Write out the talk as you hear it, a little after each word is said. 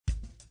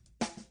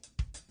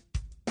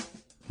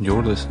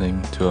You're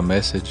listening to a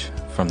message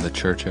from the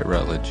Church at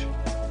Rutledge.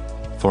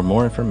 For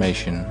more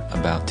information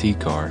about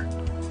TCAR,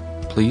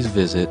 please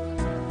visit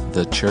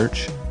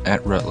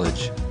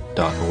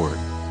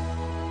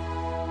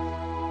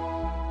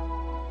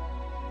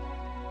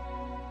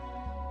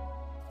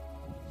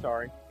thechurchatrutledge.org.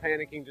 Sorry,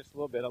 panicking just a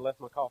little bit. I left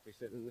my coffee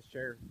sitting in this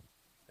chair.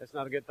 That's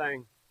not a good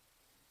thing.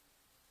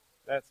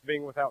 That's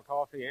being without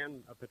coffee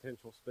and a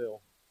potential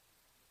spill.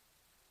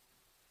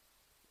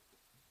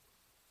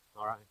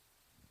 All right.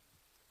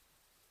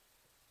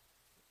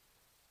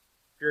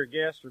 If you're a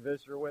guest or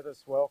visitor with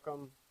us,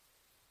 welcome.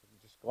 I'm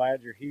just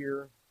glad you're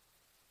here.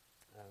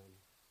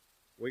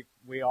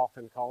 We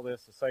often call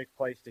this a safe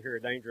place to hear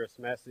a dangerous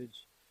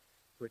message,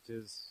 which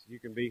is you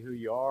can be who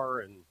you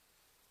are, and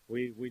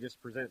we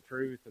just present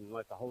truth and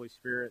let the Holy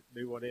Spirit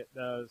do what it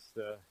does,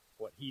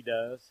 what He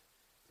does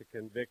to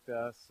convict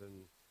us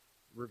and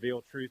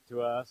reveal truth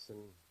to us and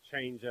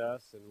change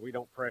us. And we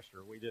don't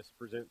pressure. We just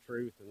present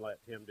truth and let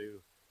Him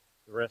do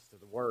the rest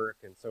of the work.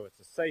 And so it's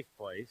a safe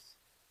place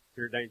to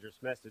hear a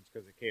dangerous message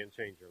because it can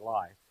change your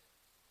life.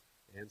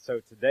 And so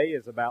today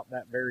is about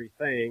that very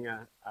thing.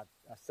 I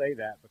say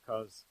that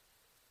because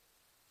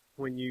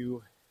when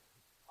you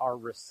are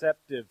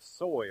receptive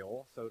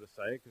soil, so to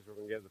say, because we're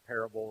going to give the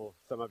parable,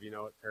 some of you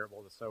know it, parable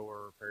of the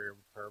sower,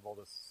 parable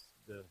of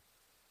the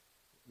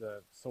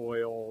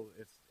soil.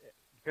 It's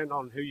depending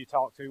on who you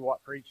talk to,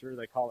 what preacher,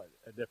 they call it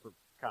a different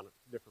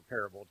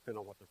parable, depending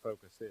on what their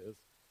focus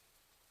is.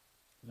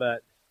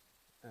 But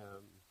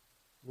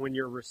when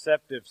you're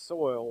receptive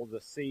soil, the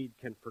seed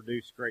can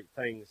produce great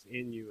things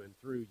in you and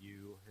through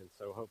you, and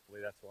so hopefully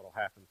that's what will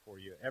happen for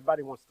you.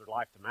 Everybody wants their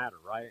life to matter,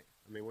 right?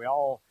 I mean, we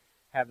all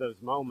have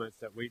those moments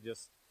that we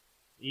just,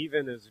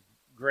 even as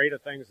great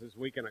of things as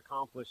we can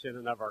accomplish in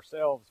and of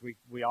ourselves,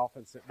 we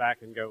often sit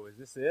back and go, is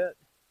this it?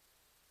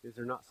 Is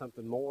there not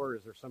something more?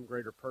 Is there some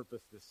greater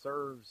purpose this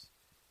serves?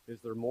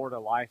 Is there more to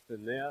life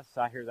than this?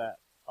 I hear that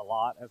a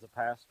lot as a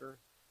pastor.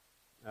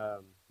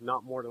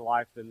 Not more to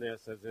life than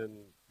this, as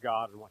in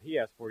God and what He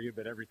has for you,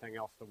 but everything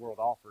else the world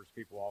offers.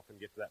 People often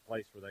get to that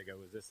place where they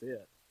go, is this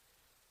it?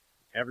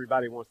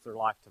 Everybody wants their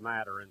life to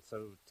matter, and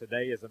so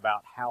today is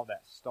about how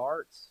that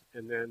starts,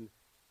 and then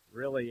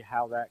really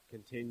how that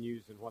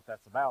continues and what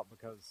that's about,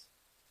 because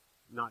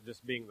not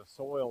just being the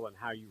soil and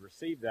how you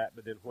receive that,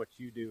 but then what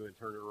you do and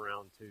turn it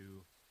around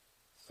to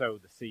sow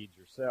the seeds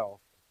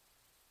yourself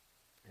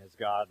as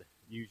God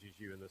uses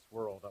you in this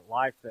world. A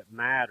life that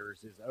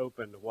matters is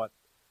open to what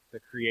the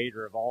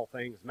Creator of all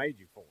things made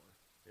you for.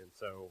 And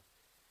so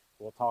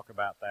we'll talk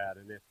about that.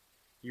 And if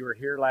you were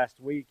here last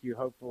week, you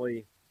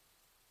hopefully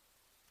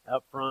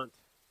up front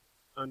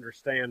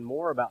understand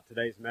more about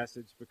today's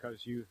message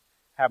because you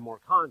have more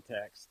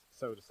context,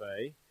 so to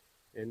say,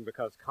 and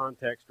because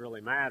context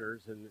really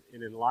matters. And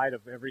in light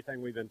of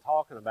everything we've been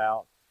talking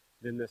about,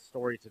 then this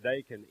story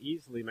today can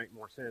easily make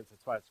more sense.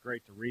 That's why it's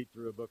great to read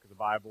through a book of the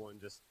Bible, and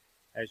just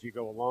as you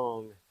go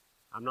along,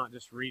 I'm not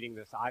just reading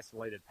this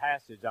isolated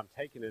passage, I'm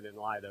taking it in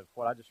light of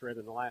what I just read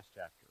in the last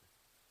chapter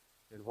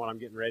and what I'm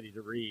getting ready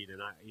to read.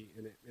 And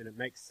it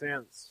makes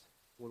sense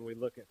when we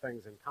look at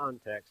things in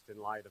context in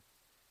light of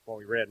what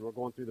we read. And we're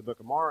going through the book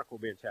of Mark. We'll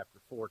be in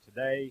chapter 4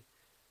 today.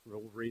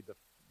 We'll read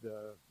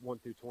the 1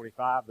 through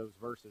 25, those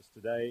verses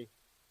today.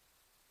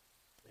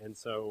 And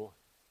so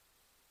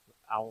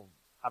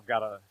I've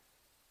got a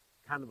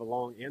kind of a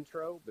long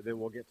intro, but then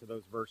we'll get to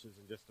those verses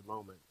in just a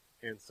moment.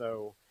 And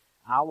so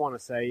I want to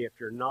say, if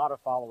you're not a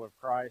follower of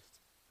Christ,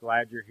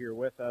 glad you're here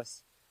with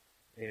us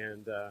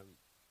and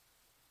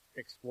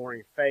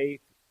exploring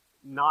faith,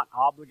 not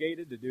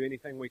obligated to do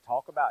anything we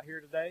talk about here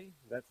today.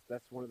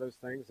 That's one of those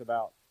things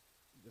about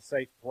the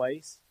safe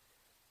place.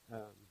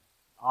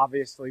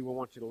 Obviously, we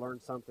want you to learn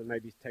something,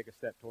 maybe take a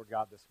step toward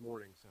God this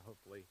morning, so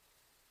hopefully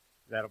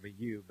that'll be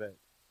you. But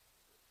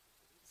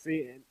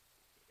see,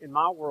 in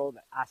my world,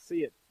 I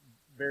see it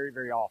very,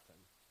 very often.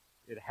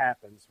 It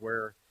happens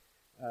where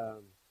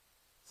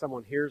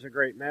someone hears a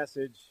great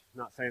message,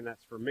 not saying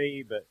that's for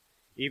me, but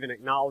even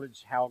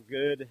acknowledge how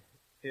good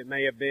it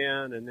may have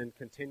been, and then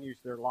continues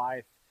their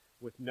life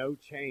with no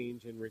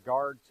change in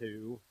regard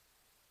to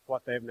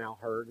what they've now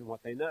heard and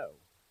what they know.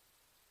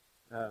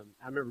 I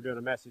remember doing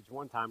a message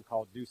one time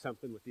called Do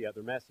Something with the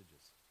Other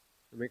Messages.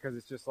 I mean, because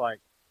it's just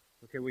like,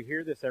 okay, we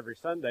hear this every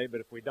Sunday,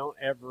 but if we don't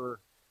ever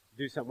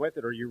do something with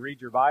it, or you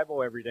read your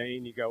Bible every day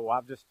and you go, well,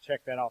 I've just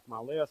checked that off my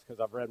list because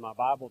I've read my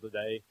Bible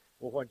today.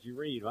 Well, what'd you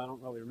read? Well, I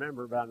don't really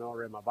remember, but I know I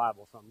read my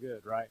Bible, so I'm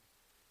good, right?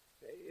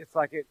 It's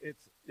like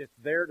it's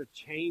there to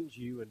change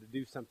you and to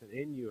do something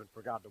in you and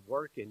for God to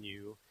work in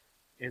you.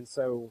 And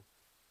so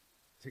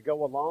to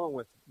go along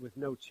with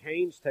no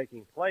change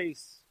taking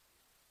place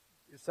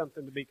is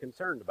something to be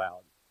concerned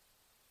about.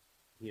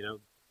 You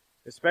know,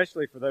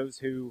 especially for those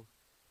who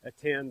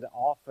attend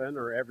often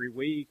or every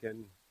week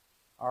and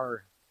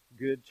are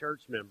good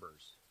church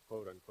members,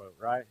 quote unquote,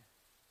 right?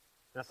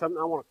 Now, something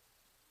I want to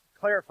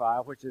clarify,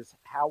 which is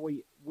how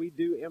we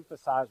do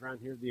emphasize around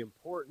here the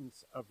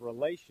importance of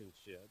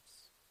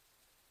relationships.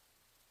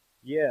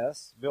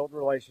 Yes, build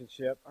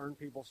relationship, earn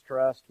people's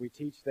trust. We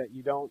teach that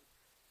you don't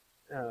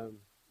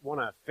want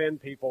to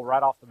offend people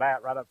right off the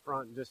bat, right up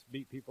front, and just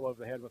beat people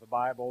over the head with a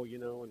Bible,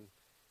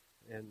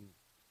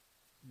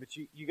 but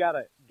you got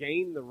to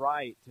gain the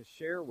right to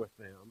share with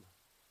them,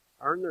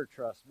 earn their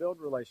trust, build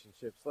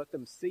relationships, let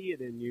them see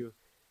it in you,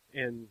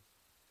 and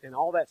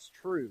all that's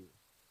true,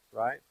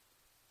 right?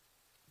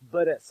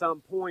 But at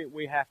some point,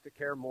 we have to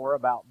care more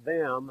about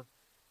them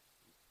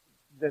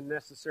than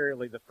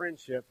necessarily the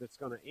friendship that's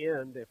going to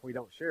end if we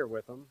don't share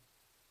with them,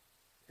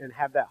 and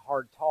have that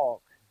hard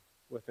talk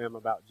with them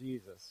about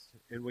Jesus.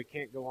 And we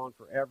can't go on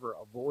forever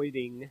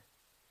avoiding,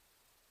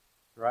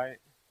 right,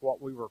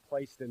 what we were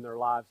placed in their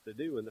lives to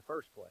do in the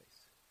first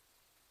place.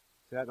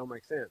 So that don't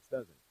make sense,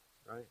 does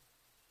it? Right?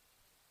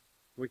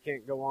 We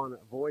can't go on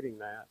avoiding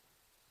that,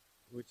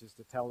 which is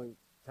to tell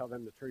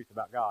them the truth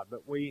about God.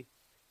 But we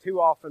too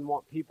often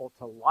want people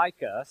to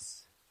like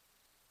us,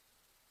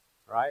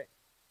 right?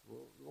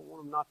 We don't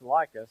want them not to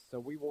like us, so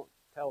we won't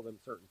tell them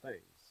certain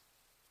things.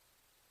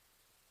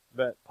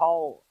 But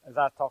Paul, as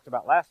I talked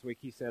about last week,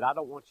 he said, I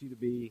don't want to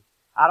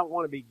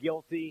be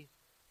guilty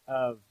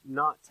of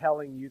not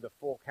telling you the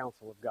full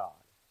counsel of God.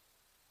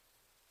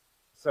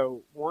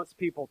 So wants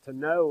people to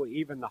know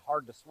even the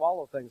hard to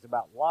swallow things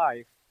about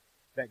life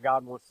that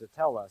God wants to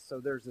tell us. So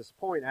there's this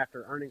point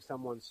after earning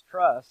someone's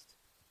trust,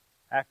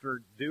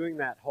 after doing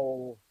that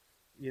whole,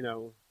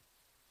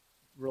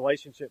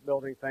 relationship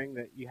building thing,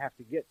 that you have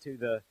to get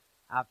to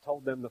I've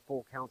told them the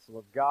full counsel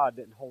of God,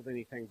 didn't hold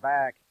anything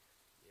back.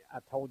 I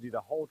told you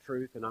the whole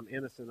truth, and I'm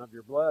innocent of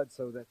your blood,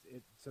 so that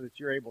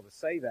you're able to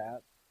say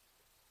that.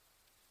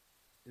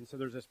 And so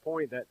there's this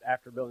point that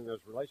after building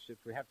those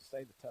relationships, we have to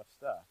say the tough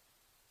stuff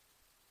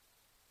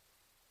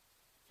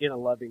in a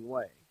loving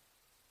way.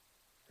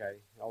 Okay,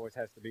 it always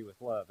has to be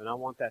with love, and I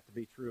want that to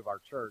be true of our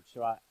church.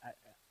 So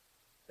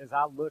as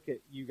I look at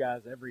you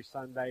guys every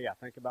Sunday, I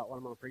think about what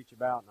I'm going to preach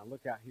about, and I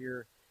look out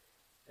here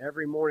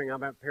every morning.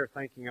 I'm up here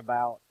thinking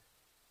about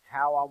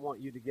how I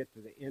want you to get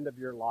to the end of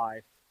your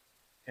life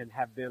and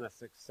have been a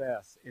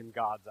success in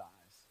God's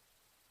eyes.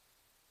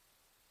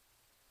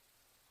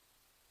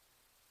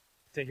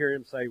 To hear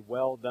Him say,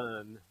 well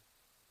done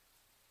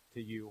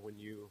to you when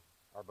you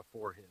are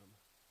before Him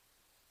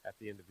at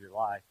the end of your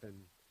life. And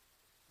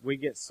we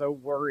get so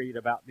worried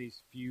about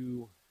these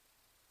few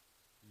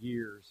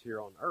years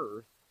here on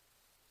earth,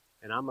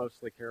 and I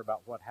mostly care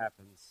about what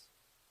happens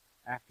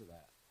after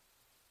that.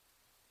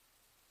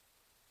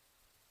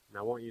 And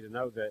I want you to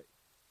know that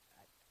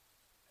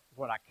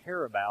what I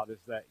care about is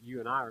that you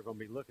and I are going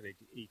to be looking at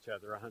each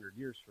other 100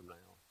 years from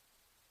now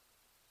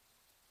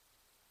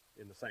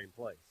in the same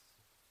place.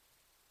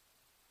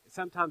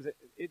 Sometimes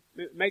it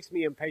makes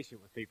me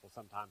impatient with people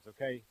sometimes,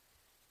 okay?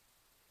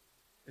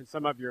 And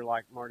some of you are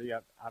like, Marty,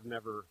 I've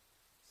never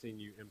seen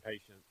you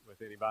impatient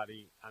with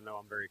anybody. I know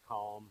I'm very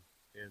calm,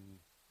 and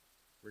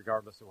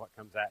regardless of what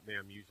comes at me,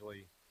 I'm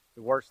usually,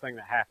 the worst thing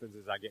that happens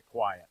is I get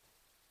quiet,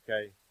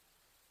 okay?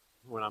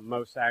 When I'm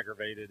most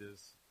aggravated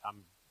is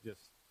I'm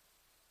just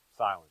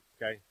silent,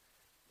 okay?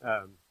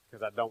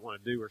 Because I don't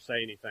want to do or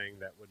say anything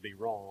that would be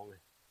wrong,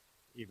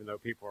 even though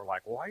people are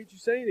like, well, why didn't you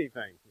say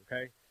anything,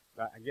 okay?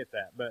 I get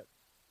that, but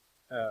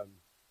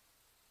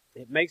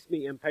it makes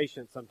me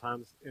impatient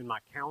sometimes. In my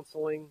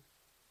counseling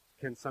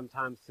can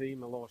sometimes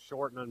seem a little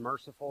short and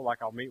unmerciful.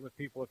 Like I'll meet with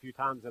people a few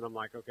times and I'm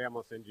like, okay, I'm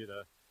going to send you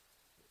to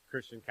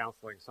Christian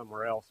counseling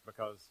somewhere else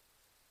because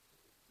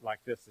like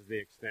this is the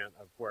extent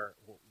of where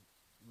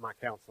my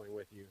counseling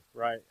with you,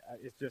 right?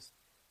 It's just,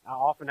 I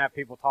often have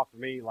people talk to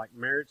me like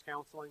marriage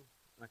counseling,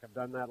 like I've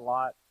done that a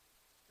lot.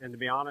 And to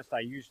be honest, I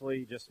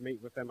usually just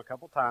meet with them a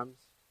couple times,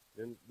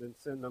 then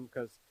send them,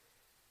 because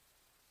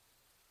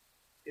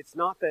it's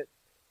not that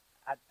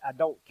I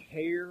don't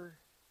care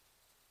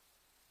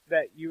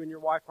that you and your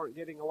wife aren't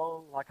getting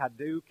along. Like I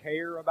do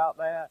care about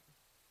that,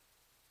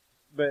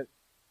 but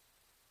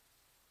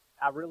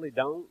I really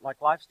don't.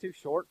 Like life's too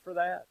short for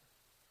that.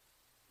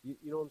 You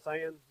know what I'm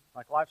saying?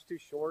 Like life's too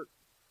short.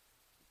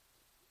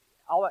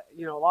 A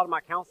lot of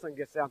my counseling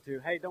gets down to,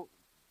 hey, don't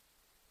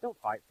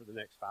fight for the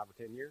next 5 or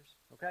 10 years,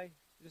 okay?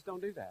 Just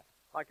don't do that.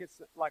 Like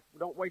it's like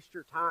don't waste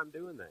your time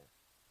doing that.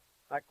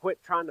 Like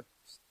quit trying to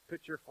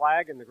put your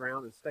flag in the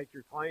ground and stake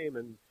your claim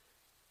and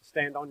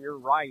stand on your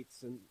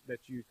rights and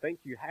that you think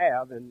you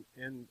have and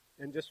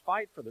just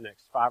fight for the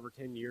next 5 or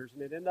 10 years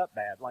and it end up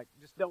bad. Like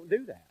just don't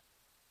do that.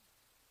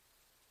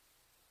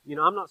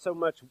 I'm not so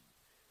much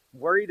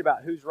worried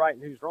about who's right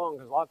and who's wrong,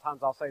 because a lot of times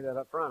I'll say that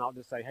up front. I'll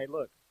just say, hey,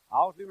 look,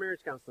 I'll do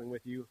marriage counseling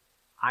with you.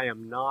 I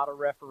am not a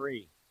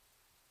referee.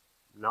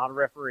 I'm not a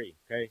referee,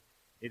 okay?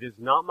 It is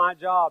not my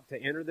job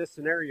to enter this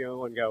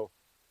scenario and go,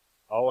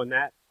 oh, in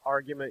that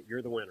argument,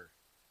 you're the winner.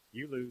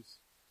 You lose,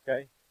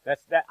 okay?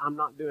 That's that. I'm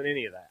not doing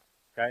any of that,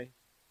 okay?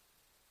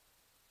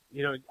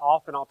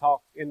 Often I'll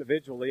talk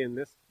individually, and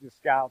this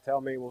guy will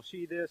tell me, well,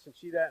 she this and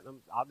she that, and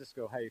I'll just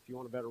go, hey, if you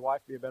want a better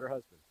wife, be a better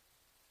husband,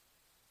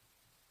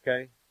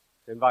 okay?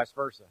 And vice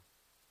versa.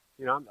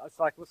 It's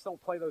like, let's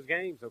don't play those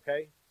games,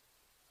 okay?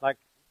 Like,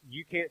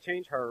 you can't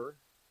change her.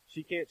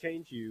 She can't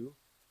change you.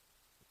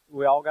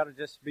 We all got to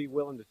just be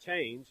willing to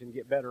change and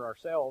get better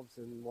ourselves,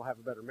 and we'll have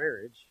a better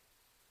marriage.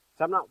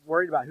 So I'm not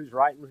worried about who's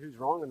right and who's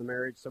wrong in the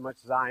marriage so much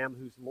as I am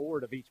who's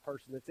Lord of each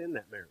person that's in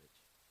that marriage.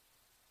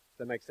 Does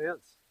that make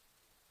sense?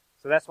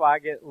 So that's why I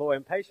get a little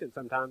impatient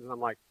sometimes, and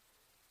I'm like,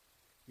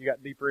 you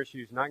got deeper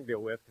issues than I can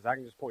deal with, because I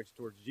can just point you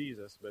towards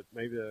Jesus, but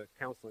maybe the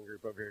counseling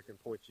group over here can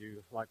point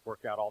you, like,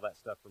 work out all that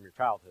stuff from your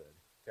childhood,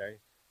 okay?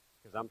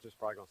 Because I'm just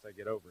probably going to say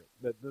get over it.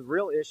 But the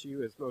real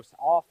issue is most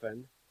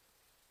often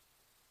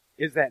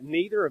is that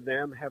neither of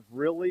them have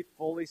really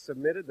fully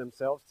submitted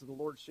themselves to the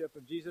lordship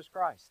of Jesus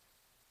Christ.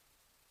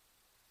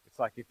 It's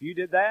like if you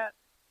did that,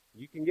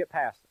 you can get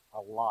past a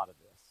lot of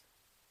this,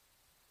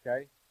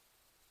 okay?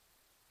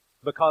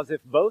 Because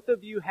if both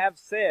of you have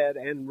said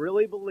and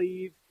really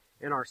believe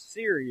and are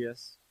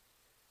serious,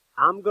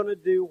 I'm going to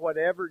do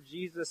whatever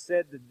Jesus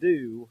said to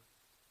do,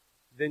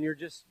 then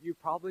you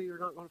probably are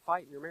not going to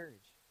fight in your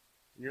marriage.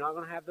 You're not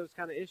going to have those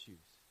kind of issues.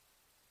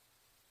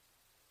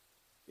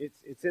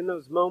 It's in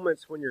those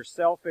moments when you're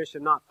selfish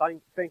and not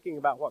thinking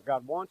about what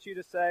God wants you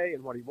to say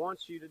and what He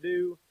wants you to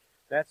do,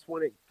 that's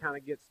when it kind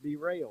of gets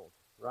derailed,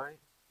 right?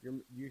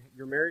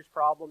 Your marriage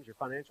problems, your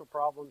financial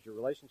problems, your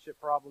relationship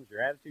problems,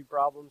 your attitude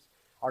problems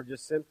are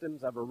just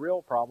symptoms of a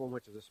real problem,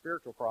 which is a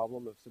spiritual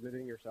problem of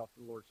submitting yourself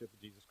to the lordship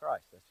of Jesus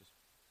Christ.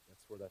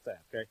 That's where that's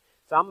at, okay?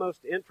 So I'm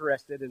most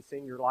interested in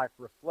seeing your life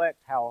reflect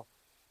how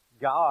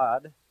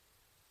God,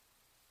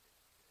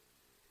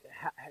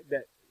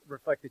 that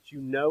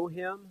you know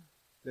Him,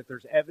 that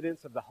there's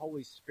evidence of the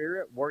Holy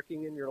Spirit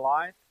working in your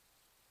life.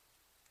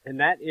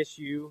 And that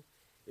issue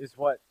is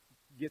what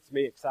gets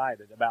me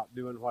excited about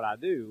doing what I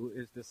do,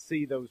 is to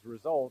see those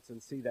results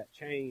and see that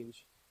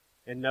change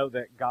and know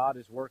that God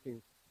is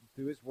working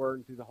through His Word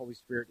and through the Holy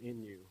Spirit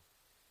in you.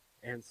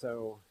 And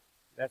so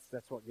that's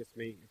what gets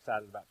me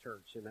excited about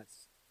church, and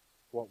that's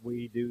what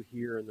we do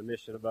here in the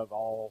mission above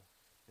all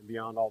and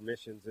beyond all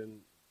missions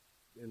in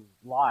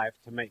life,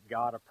 to make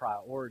God a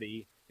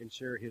priority and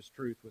share His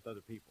truth with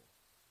other people.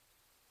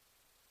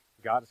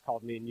 God has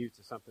called me and you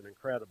to something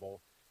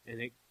incredible,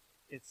 and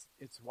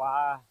it's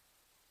why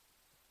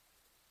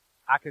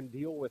I can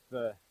deal with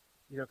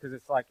because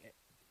it's like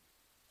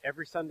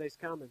every Sunday's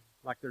coming.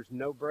 Like there's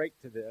no break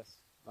to this.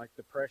 Like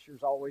the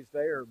pressure's always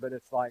there, but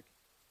it's like,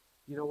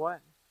 you know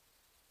what?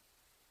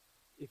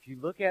 If you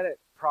look at it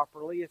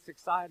properly, it's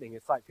exciting.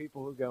 It's like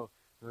people who go,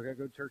 I got to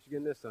go to church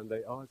again this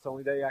Sunday. Oh, it's the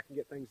only day I can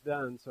get things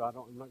done, so I'm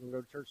not going to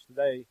go to church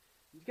today.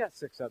 You've got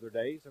 6 other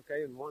days,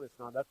 okay? And one, it's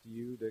not up to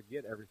you to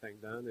get everything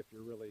done if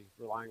you're really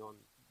relying on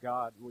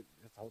God.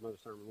 That's a whole other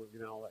sermon. We'll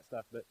get into all that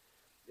stuff. But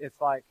it's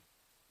like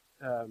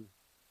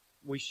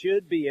we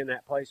should be in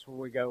that place where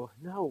we go,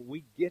 no,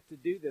 we get to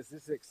do this.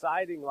 This is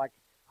exciting. Like,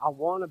 I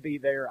want to be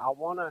there. I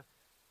want to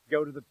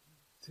go to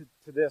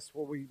this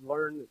where we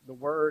learn the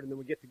Word, and then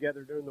we get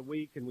together during the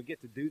week, and we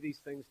get to do these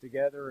things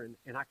together,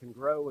 and I can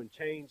grow and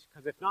change.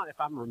 Because if not, if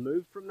I'm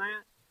removed from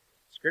that,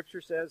 Scripture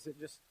says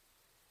it's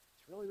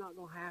really not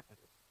going to happen.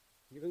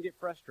 You're going to get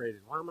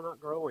frustrated. Why am I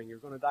not growing? You're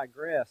going to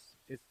digress.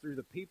 It's through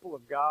the people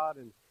of God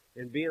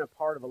and being a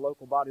part of a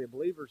local body of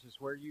believers is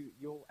where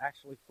you'll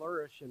actually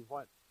flourish, and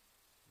what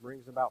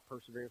brings about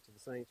perseverance of the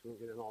saints. We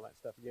won't get into all that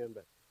stuff again,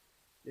 but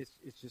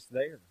it's just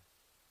there.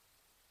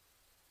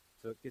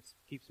 So it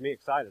keeps me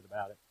excited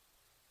about it.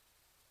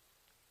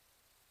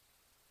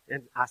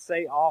 And I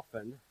say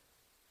often,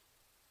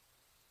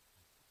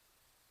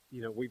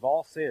 we've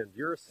all sinned.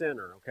 You're a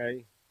sinner,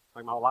 okay?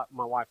 Like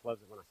my wife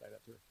loves it when I say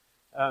that to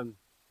her.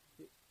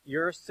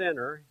 You're a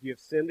sinner. You have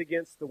sinned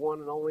against the one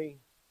and only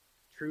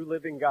true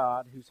living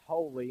God who's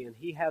holy, and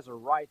He has a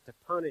right to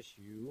punish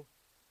you.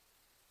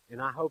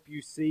 And I hope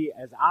you see,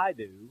 as I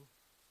do,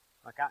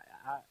 like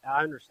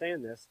I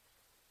understand this,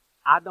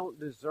 I don't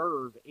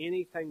deserve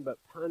anything but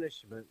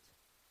punishment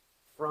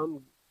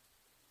from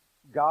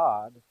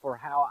God for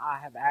how I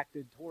have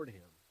acted toward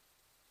Him.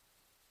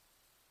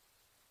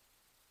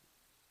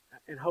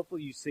 And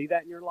hopefully you see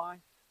that in your life,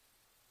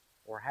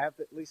 or have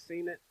at least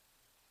seen it.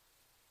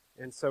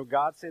 And so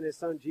God sent His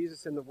Son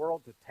Jesus in the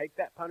world to take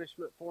that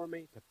punishment for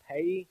me, to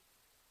pay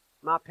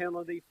my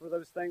penalty for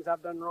those things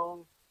I've done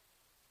wrong.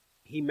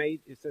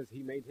 It says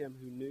He made Him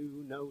who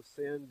knew no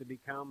sin to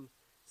become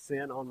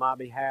sin on my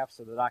behalf,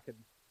 so that I could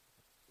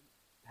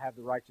have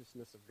the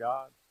righteousness of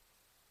God,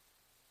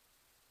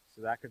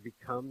 so that I could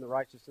become the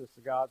righteousness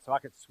of God, so I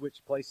could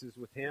switch places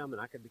with Him,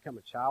 and I could become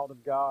a child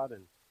of God,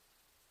 and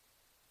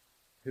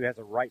who has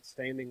a right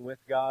standing with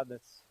God.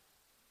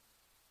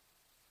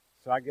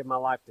 So I give my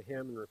life to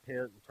Him and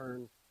repent and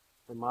turn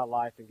from my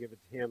life and give it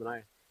to Him,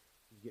 and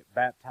you get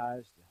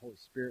baptized. The Holy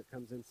Spirit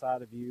comes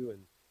inside of you and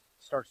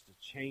starts to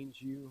change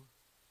you,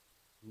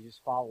 and you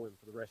just follow Him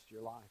for the rest of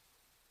your life.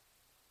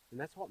 And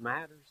that's what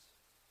matters.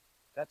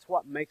 That's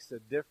what makes a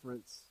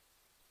difference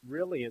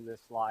really in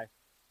this life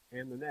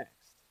and the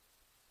next,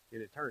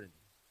 in eternity.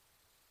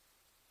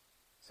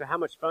 So how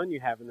much fun you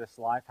have in this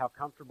life, how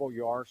comfortable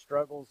you are,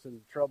 struggles and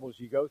troubles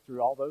you go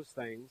through, all those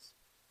things.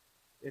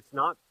 It's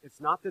not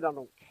that I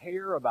don't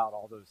care about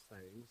all those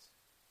things.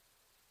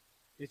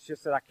 It's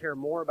just that I care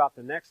more about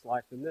the next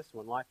life than this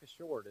one. Life is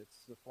short.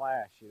 It's a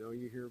flash.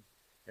 You hear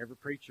every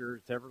preacher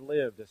that's ever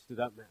lived has stood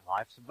up and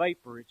life's a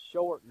vapor. It's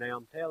short now,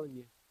 I'm telling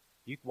you.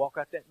 You can walk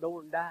out that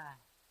door and die,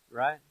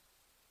 right?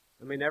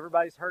 I mean,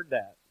 everybody's heard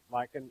that.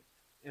 Like, and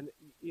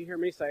you hear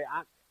me say,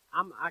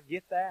 I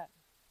get that.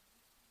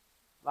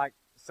 Like,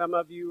 some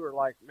of you are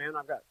like, man,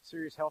 I've got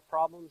serious health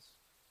problems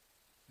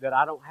that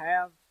I don't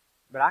have,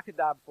 but I could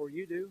die before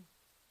you do.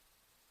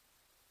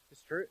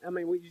 It's true. I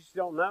mean, we just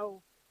don't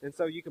know. And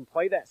so you can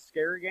play that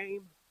scare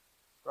game,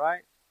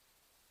 right?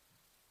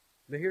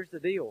 But here's the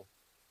deal.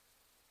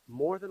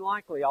 More than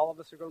likely, all of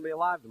us are going to be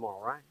alive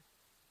tomorrow, right?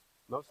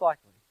 Most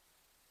likely.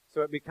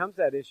 So it becomes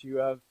that issue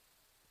of,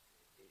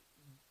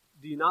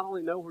 do you not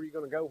only know where you're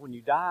going to go when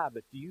you die,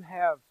 but do you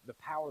have the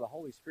power of the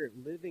Holy Spirit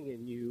living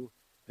in you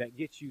that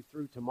gets you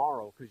through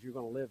tomorrow, because you're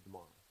going to live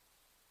tomorrow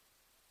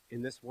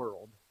in this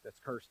world that's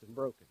cursed and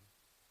broken?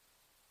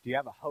 Do you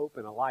have a hope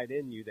and a light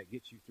in you that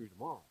gets you through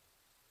tomorrow?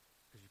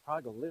 Because you're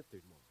probably going to live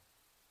through tomorrow.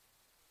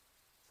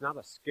 It's not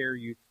a scare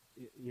you,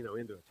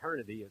 into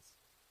eternity. It's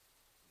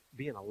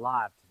being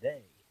alive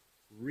today,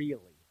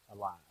 really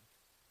alive,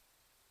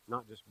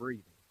 not just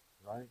breathing,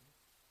 right?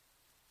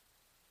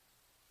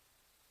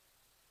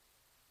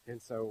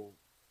 And so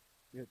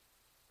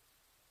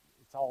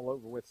it's all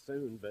over with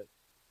soon, but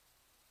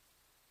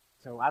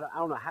so I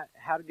don't know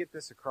how to get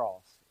this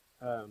across.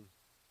 I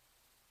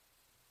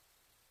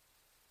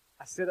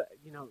sit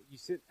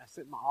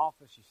in my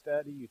office, you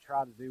study, you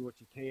try to do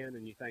what you can,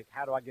 and you think,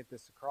 how do I get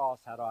this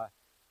across? How do I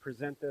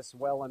present this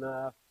well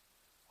enough?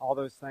 All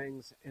those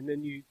things. And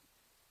then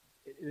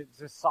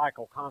it's a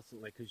cycle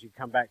constantly, because you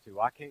come back to,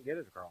 well, I can't get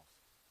it across.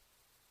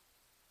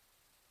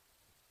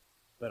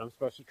 But I'm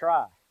supposed to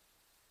try.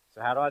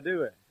 So how do I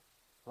do it?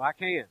 Well, I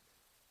can't.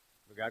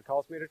 But God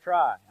calls me to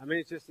try. I mean,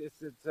 it's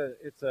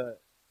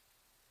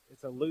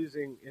a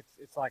losing.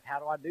 It's like, how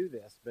do I do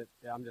this? But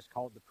I'm just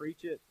called to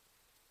preach it.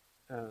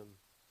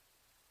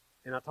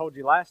 And I told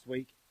you last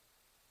week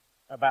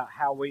about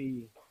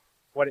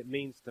what it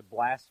means to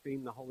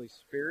blaspheme the Holy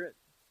Spirit.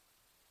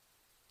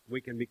 We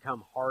can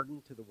become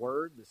hardened to the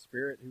Word. The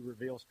Spirit who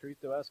reveals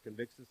truth to us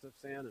convicts us of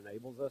sin,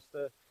 enables us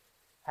to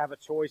have a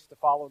choice to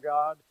follow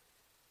God.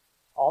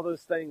 All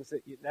those things,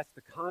 that's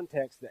the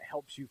context that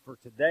helps you for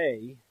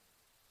today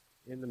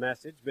in the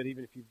message. But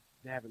even if you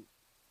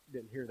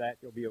didn't hear that,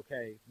 you'll be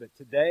okay. But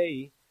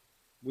today,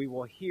 we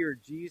will hear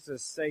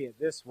Jesus say it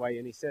this way,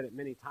 and he said it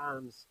many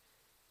times,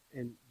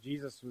 and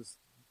Jesus was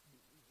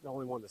the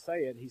only one to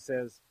say it. He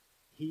says,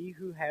 "He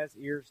who has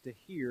ears to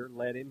hear,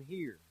 let him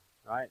hear."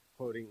 Right?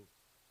 Quoting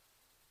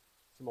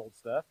some old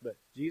stuff, but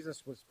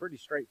Jesus was pretty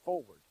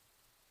straightforward.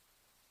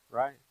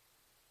 Right?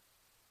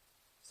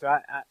 So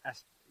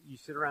you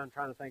sit around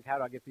trying to think, how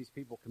do I get these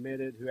people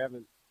committed who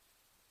haven't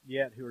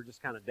yet, who are just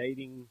kind of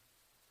dating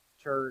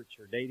church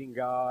or dating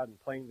God and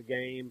playing the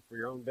game for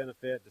your own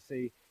benefit to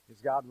see,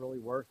 is God really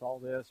worth all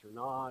this or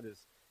not?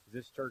 Is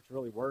this church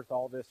really worth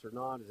all this or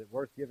not? Is it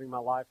worth giving my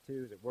life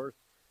to? Is it worth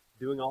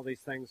doing all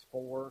these things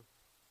for?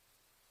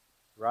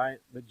 Right?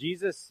 But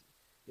Jesus,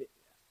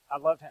 I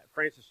loved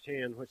Francis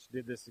Chan, which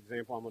did this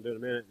example I'm going to do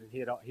in a minute, and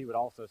he would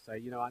also say,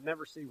 I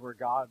never see where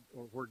God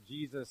or where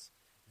Jesus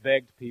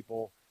begged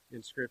people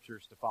in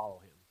scriptures to follow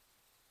him.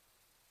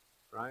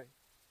 Right?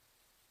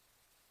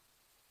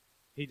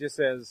 He just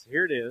says,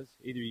 here it is.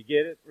 Either you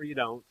get it or you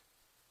don't.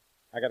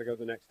 I got to go to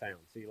the next town.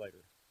 See you later.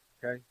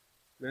 Okay?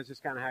 And that's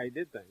just kind of how he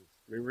did things.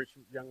 I mean, rich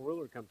young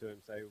ruler would come to him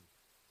and say,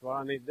 so what do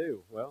I need to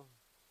do? Well,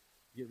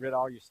 get rid of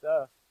all your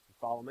stuff and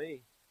follow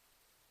me.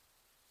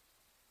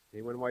 And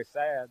he went away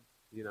sad,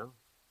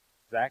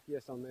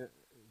 Zacchaeus on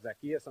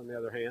the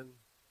other hand,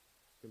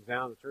 comes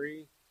down the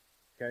tree,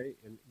 okay,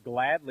 and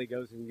gladly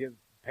goes and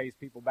pays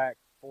people back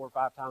 4 or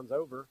 5 times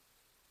over,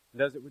 and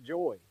does it with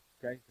joy,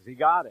 okay, because he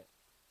got it.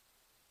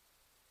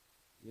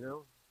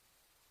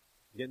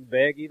 Didn't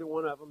beg either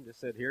one of them, just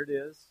said, here it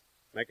is,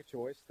 make a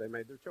choice. They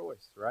made their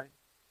choice, right?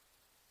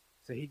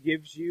 So he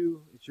gives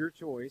you, it's your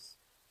choice,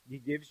 he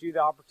gives you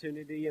the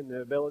opportunity and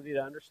the ability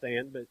to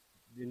understand, but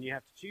then you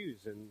have to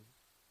choose. And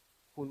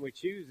when we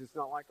choose, it's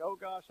not like, oh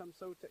gosh, I'm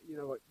so,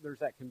 there's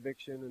that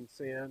conviction and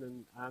sin,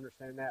 and I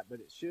understand that, but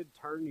it should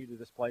turn you to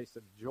this place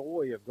of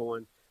joy of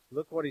going,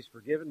 look what he's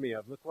forgiven me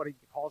of, look what he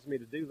calls me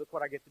to do, look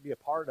what I get to be a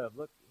part of,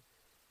 look.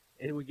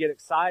 And we get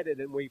excited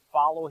and we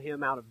follow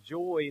him out of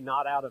joy,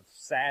 not out of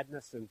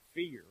sadness and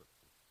fear,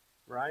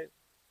 right?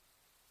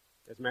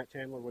 As Matt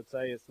Chandler would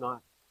say, it's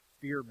not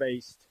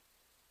fear-based.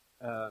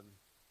 Now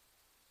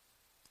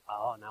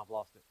I've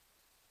lost it.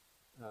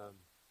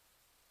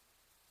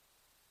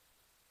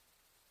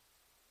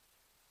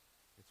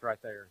 It's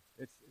right there.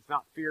 It's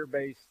not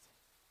fear-based.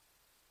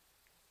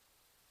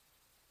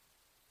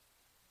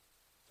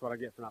 That's what I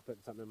get for not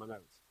putting something in my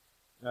notes.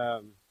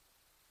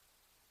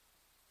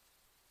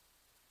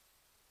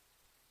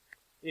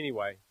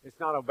 Anyway, it's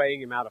not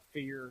obeying him out of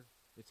fear.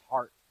 It's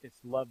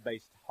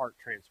love-based heart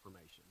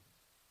transformation.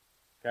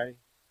 Okay?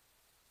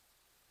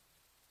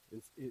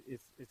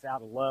 It's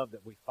out of love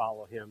that we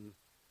follow him,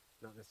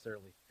 not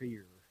necessarily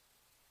fear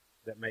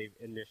that may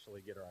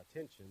initially get our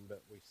attention,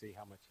 but we see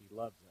how much he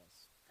loves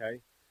us.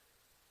 Okay?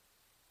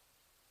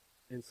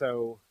 And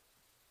so,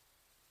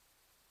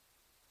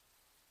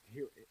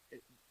 here,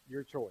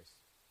 your choice.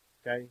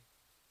 Okay?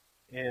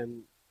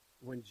 And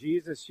when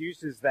Jesus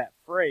uses that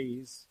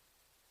phrase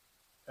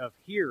of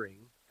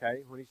hearing,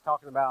 okay, when he's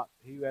talking about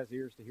he who has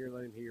ears to hear,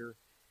 let him hear,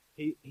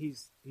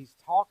 he's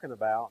talking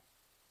about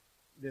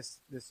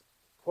this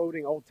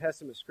quoting Old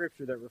Testament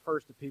scripture that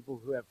refers to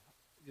people who have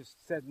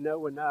just said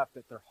no enough,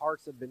 that their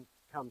hearts have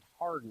become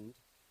hardened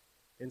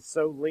and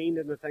so leaned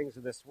in the things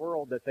of this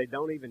world that they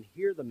don't even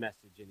hear the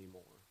message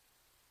anymore.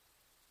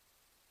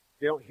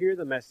 They don't hear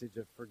the message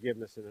of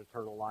forgiveness and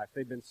eternal life.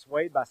 They've been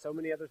swayed by so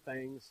many other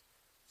things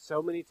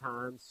so many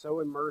times, so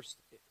immersed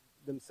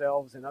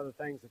themselves in other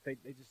things that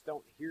they just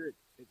don't hear it.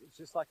 It's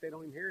just like they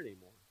don't even hear it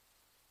anymore.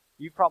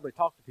 You've probably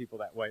talked to people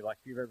that way, like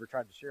if you've ever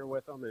tried to share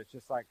with them, and it's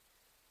just like,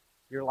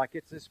 you're like,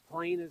 it's as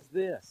plain as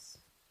this.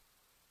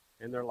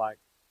 And they're like,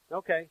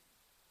 okay,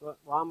 well,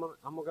 I'm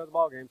gonna go to the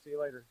ball game. See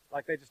you later.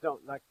 Like they just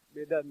don't, like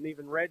it doesn't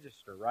even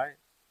register, right?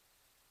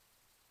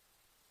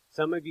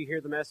 Some of you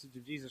hear the message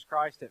of Jesus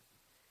Christ,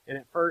 and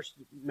at first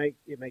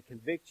it may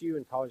convict you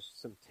and cause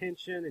some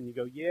tension, and you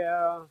go,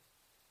 yeah,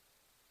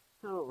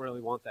 I don't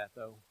really want that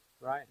though,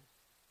 right?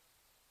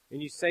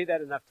 And you say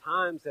that enough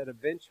times that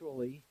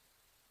eventually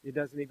it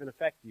doesn't even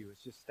affect you.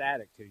 It's just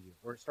static to you,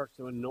 or it starts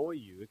to annoy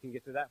you. It can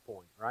get to that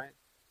point, right?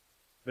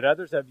 But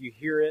others of you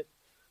hear it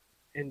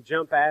and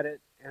jump at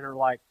it and are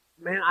like,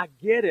 man, I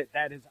get it.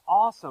 That is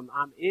awesome.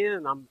 I'm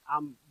in.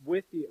 I'm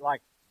with you.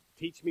 Like,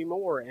 teach me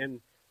more.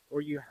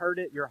 Or you heard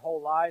it your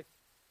whole life,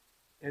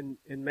 and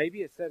maybe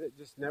it said it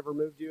just never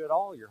moved you at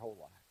all your whole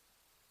life.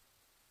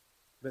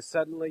 But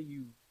suddenly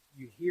you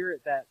hear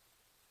it that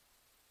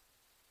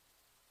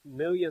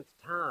millionth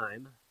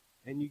time,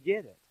 and you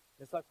get it.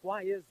 It's like,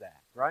 why is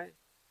that, right?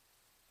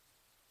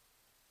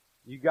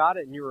 You got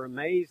it, and you were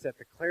amazed at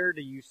the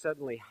clarity you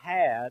suddenly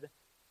had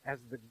as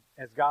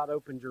God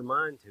opened your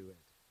mind to it.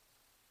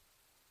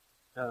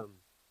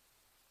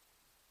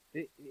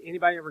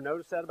 Anybody ever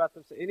notice that about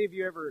themselves? Any of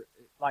you ever,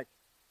 like,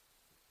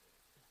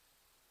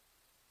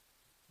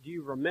 do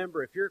you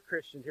remember, if you're a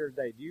Christian here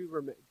today,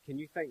 can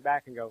you think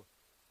back and go,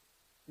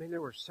 man,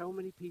 there were so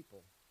many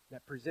people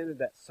that presented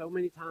that so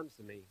many times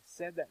to me,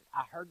 said that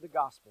I heard the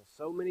gospel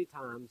so many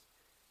times,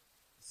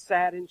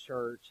 sat in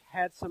church,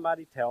 had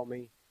somebody tell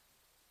me,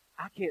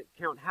 I can't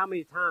count how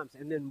many times,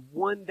 and then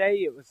one day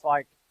it was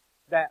like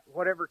that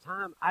whatever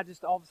time,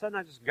 all of a sudden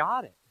I just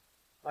got it.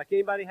 Like,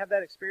 anybody have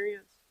that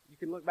experience? You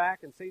can look back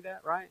and see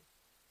that, right?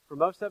 For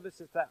most of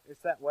us, it's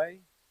that way.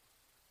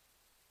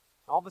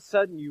 All of a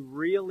sudden, you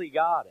really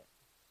got it.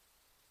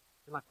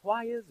 And like,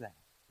 why is that,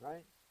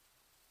 right?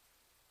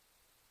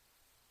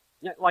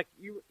 Yeah, like,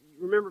 you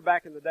remember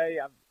back in the day,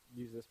 I've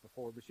used this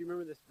before, but you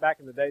remember this back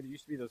in the day, there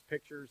used to be those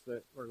pictures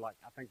that were like,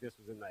 I think this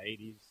was in the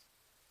 80s.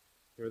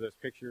 There were those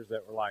pictures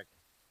that were like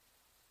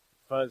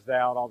fuzzed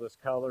out, all those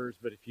colors,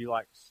 but if you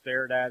like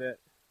stared at it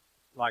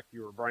like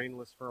you were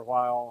brainless for a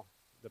while,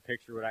 the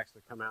picture would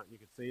actually come out and you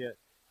could see it.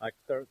 Like,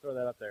 throw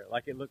that up there.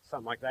 Like, it looked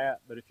something like that,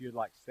 but if you'd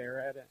like stare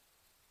at it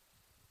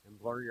and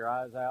blur your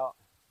eyes out.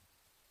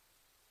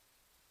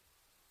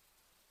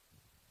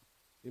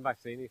 Anybody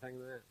see anything in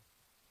that?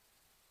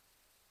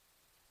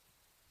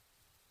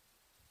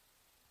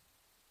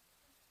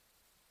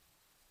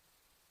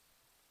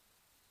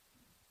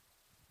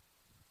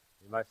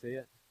 Anybody see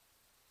it?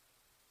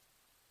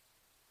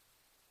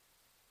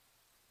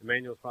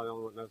 Emmanuel's probably the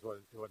only one that knows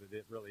what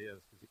it really is,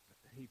 because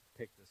he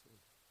picked this one.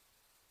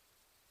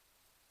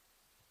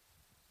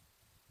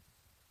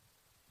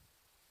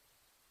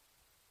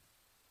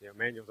 Yeah,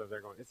 Emmanuel's over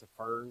there going, it's a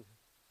fern.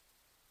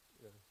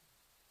 Yeah.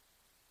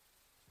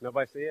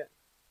 Nobody see it?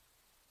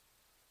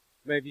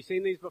 But have you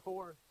seen these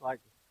before? Like,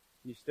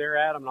 you stare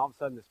at them and all of a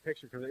sudden this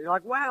picture comes out. You're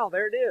like, wow,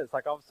 there it is.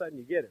 Like, all of a sudden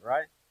you get it,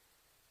 right?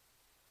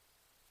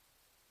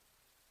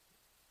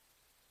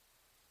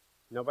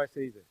 Nobody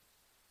sees it.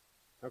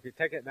 Okay,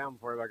 take it down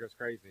before everybody goes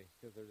crazy,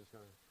 because they're just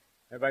going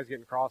to, everybody's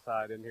getting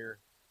cross-eyed in here.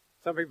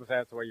 Some people say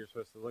that's the way you're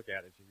supposed to look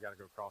at it. You've got to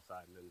go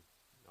cross-eyed, and then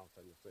all of a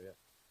sudden you'll see it,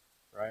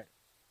 right?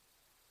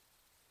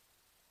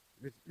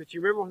 But you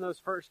remember when those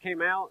first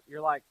came out?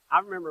 You're like, I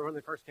remember when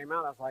they first came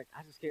out, I was like,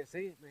 I just can't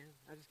see it, man.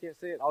 I just can't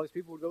see it. All these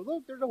people would go,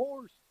 look, there's a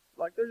horse.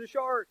 Like, there's a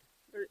shark.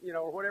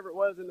 Or whatever it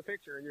was in the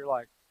picture. And you're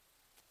like,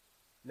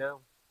 no,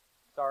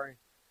 sorry.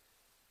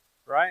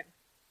 Right?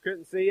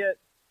 Couldn't see it.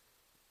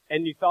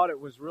 And you thought it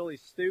was really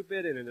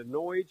stupid and it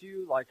annoyed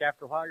you. Like,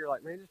 after a while, you're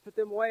like, man, just put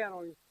them away.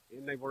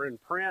 And they were in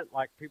print.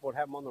 Like, people would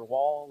have them on their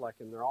wall, like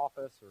in their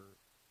office or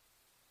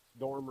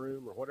dorm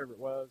room or whatever it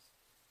was.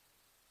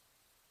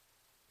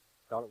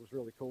 Thought it was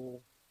really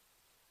cool.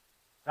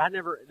 But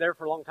there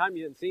for a long time,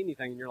 you didn't see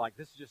anything, and you're like,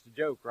 this is just a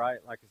joke, right?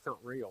 Like, it's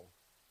not real.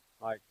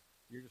 Like,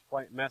 you're just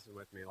messing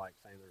with me, like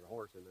saying there's a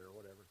horse in there or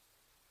whatever.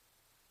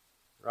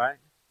 Right?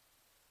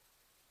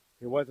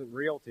 It wasn't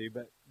real to you,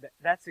 but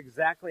that's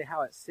exactly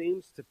how it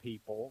seems to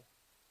people.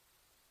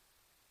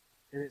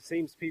 And it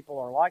seems people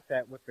are like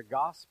that with the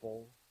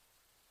gospel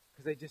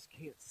because they just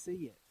can't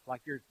see it.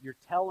 Like, you're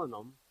telling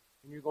them,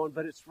 and you're going,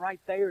 but it's right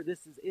there.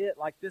 This is it.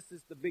 Like, this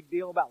is the big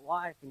deal about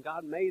life, and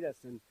God made us,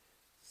 and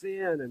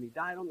sin, and He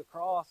died on the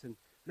cross, and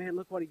man,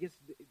 look what He gets.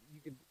 You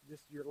can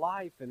just your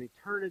life and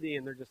eternity,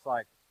 and they're just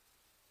like,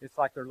 it's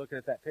like they're looking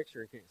at that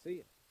picture and can't see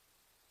it.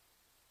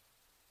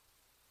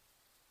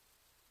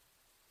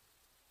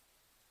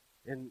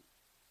 And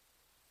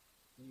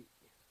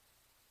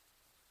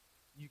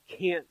you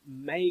can't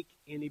make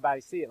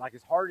anybody see it. Like,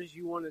 as hard as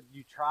you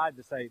tried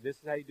to say, this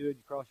is how you do it,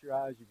 you cross your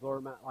eyes, you blur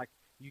them out, like,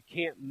 you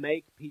can't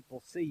make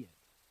people see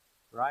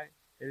it, right?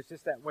 And it's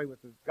just that way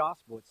with the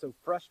gospel. It's so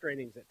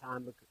frustrating at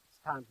times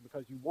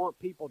because you want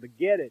people to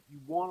get it. You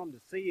want them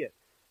to see it,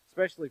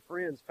 especially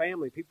friends,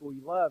 family, people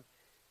you love.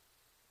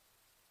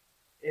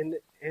 And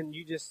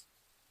you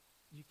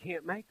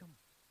can't make them.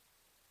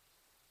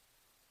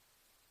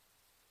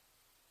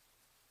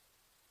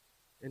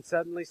 And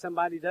suddenly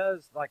somebody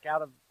does, like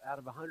out of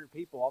 100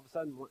 people, all of a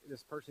sudden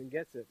this person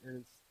gets it,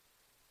 and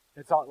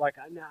it's all like,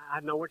 I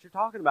know what you're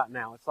talking about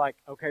now. It's like,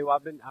 okay, well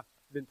I've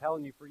been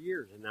telling you for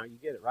years, and now you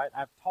get it, right?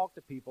 I've talked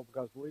to people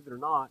because, believe it or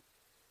not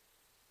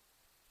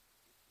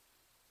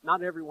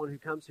everyone who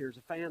comes here is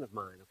a fan of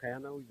mine. Okay, I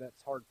know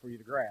that's hard for you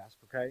to grasp.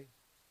 Okay,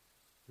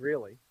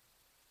 really,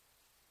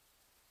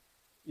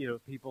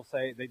 people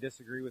say they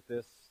disagree with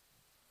this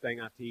thing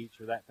I teach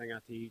or that thing I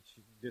teach,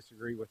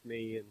 disagree with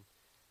me and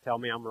tell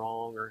me I'm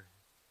wrong or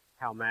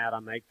how mad I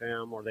make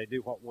them, or they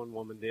do what one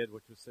woman did,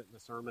 which was sit in the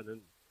sermon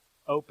and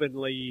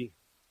openly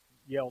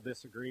yell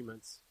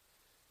disagreements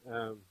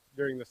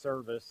during the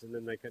service, and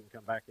then they couldn't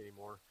come back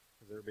anymore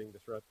because they were being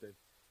disrupted.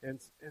 And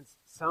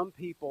some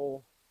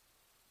people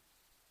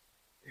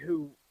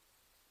who,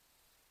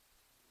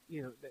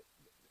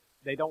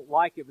 they don't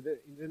like it, but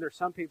then there's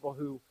some people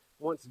who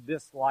once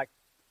disliked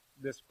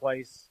this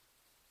place,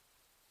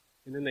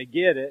 and then they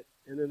get it,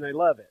 and then they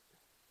love it,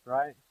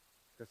 right?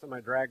 Because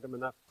somebody dragged them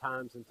enough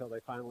times until they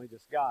finally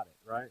just got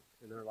it, right?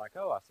 And they're like,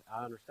 oh,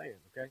 I understand,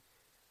 okay?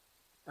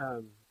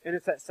 And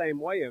it's that same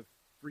way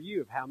for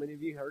you, of how many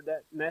of you heard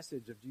that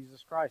message of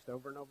Jesus Christ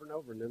over and over and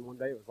over, and then one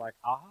day it was like,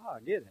 aha, I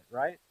get it,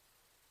 right?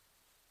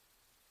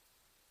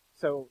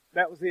 So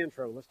that was the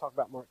intro. Let's talk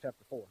about Mark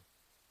chapter 4,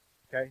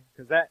 okay?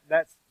 Because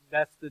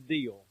that's the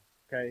deal,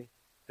 okay,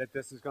 that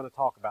this is going to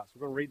talk about. So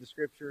we're going to read the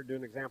scripture, do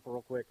an example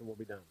real quick, and we'll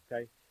be done,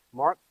 okay?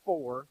 Mark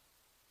 4,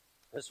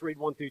 let's read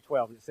 1 through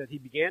 12. And it said, he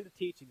began to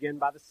teach again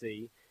by the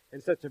sea,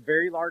 and such a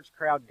very large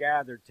crowd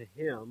gathered to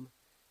him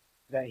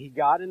that he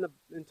got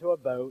into a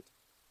boat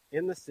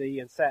in the sea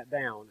and sat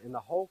down. And the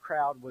whole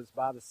crowd was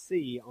by the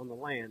sea on the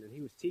land. And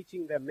he was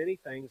teaching them many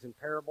things in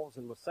parables,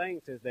 and was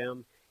saying to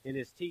them in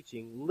his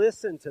teaching,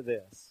 listen to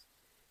this.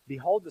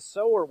 Behold, the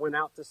sower went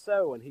out to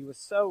sow, and he was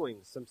sowing.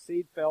 Some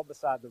seed fell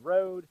beside the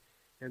road,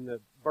 and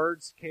the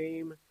birds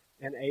came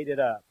and ate it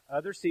up.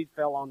 Other seed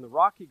fell on the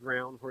rocky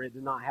ground where it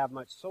did not have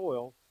much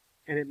soil,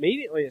 and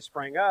immediately it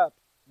sprang up,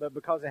 but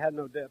because it had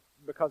no depth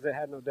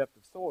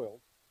of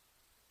soil.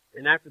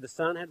 And after the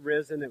sun had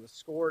risen, it was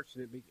scorched,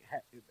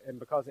 and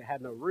because it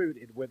had no root,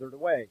 it withered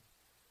away.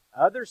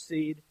 Other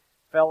seed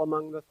fell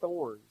among the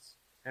thorns,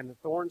 and the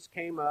thorns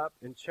came up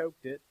and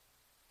choked it,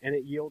 and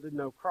it yielded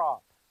no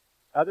crop.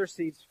 Other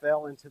seeds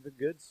fell into the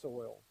good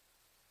soil,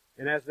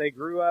 and as they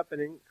grew up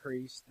and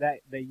increased,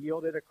 they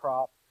yielded a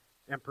crop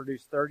and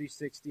produced 30,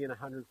 60, and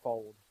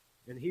 100-fold.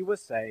 And he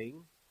was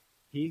saying,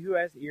 he who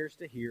has ears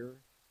to hear,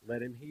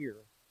 let him hear.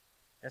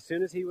 As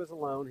soon as he was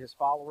alone, his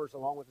followers,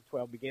 along with the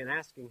 12, began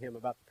asking him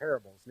about the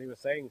parables. And he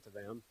was saying to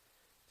them,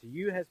 to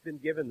you has been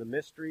given the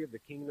mystery of the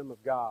kingdom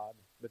of God,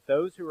 but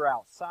those who are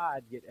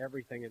outside get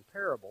everything in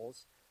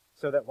parables,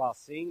 so that while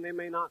seeing they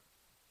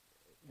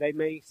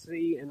may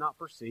see and not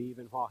perceive,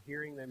 and while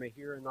hearing they may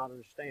hear and not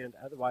understand,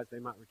 otherwise they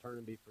might return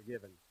and be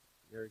forgiven.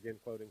 They're again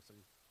quoting some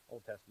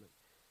Old Testament.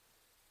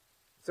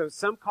 So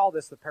some call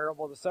this the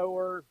parable of the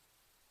sower.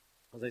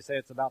 As they say,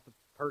 it's about the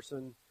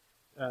person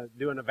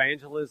doing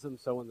evangelism,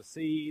 sowing the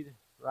seed,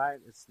 right?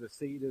 The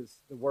seed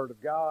is the word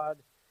of God.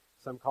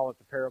 Some call it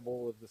the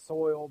parable of the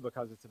soil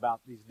because it's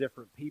about these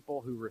different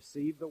people who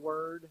receive the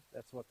word.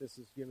 That's what this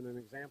is given an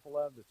example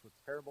of. That's what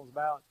the parable is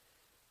about.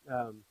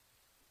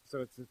 So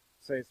it's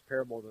a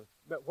parable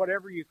but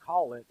whatever you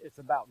call it, it's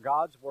about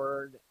God's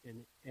word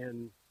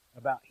and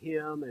about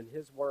him and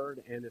his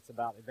word, and it's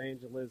about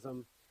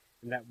evangelism,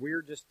 and that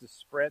we're just to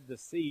spread the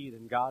seed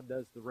and God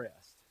does the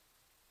rest.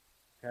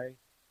 Okay?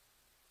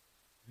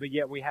 But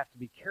yet we have to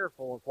be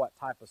careful of what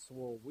type of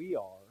soil we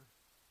are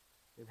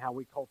and how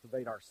we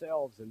cultivate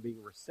ourselves and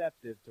being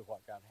receptive to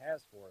what God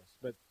has for us.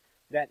 But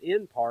that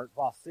end part,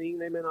 while seeing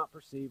they may not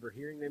perceive or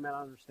hearing they may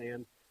not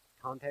understand,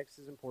 context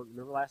is important.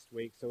 Remember last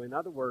week. So in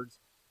other words,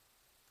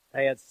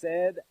 they had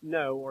said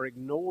no or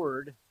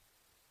ignored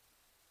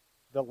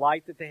the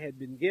light that they had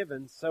been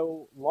given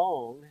so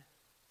long,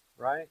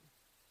 right,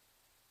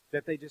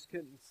 that they just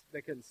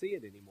couldn't see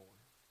it anymore.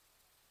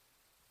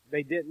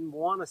 They didn't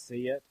want to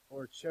see it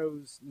or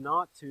chose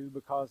not to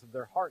because of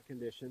their heart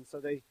condition, so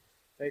they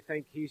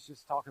think he's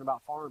just talking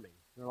about farming.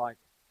 They're like,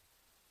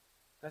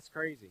 that's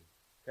crazy.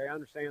 Okay, I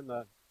understand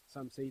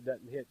some seed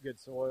doesn't hit good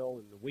soil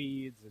and the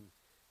weeds, and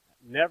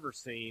never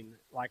seen,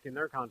 like in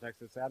their context,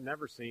 they say, I've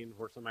never seen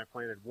where somebody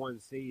planted one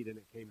seed and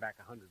it came back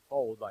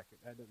 100-fold. Like,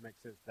 that doesn't make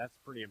sense. That's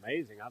pretty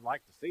amazing. I'd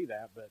like to see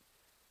that, but,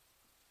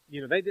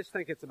 they just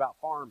think it's about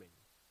farming.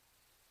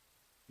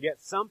 Yet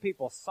some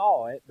people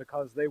saw it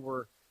because they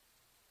were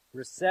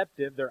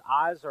receptive. Their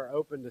eyes are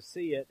open to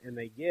see it, and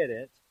they get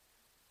it.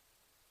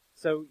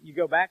 So you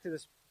go back to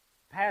this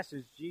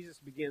passage, Jesus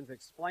begins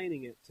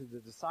explaining it to the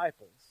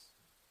disciples.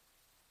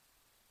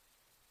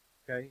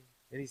 Okay?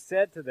 And he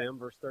said to them,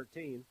 verse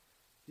 13,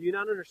 do you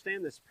not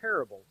understand this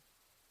parable?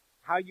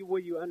 How will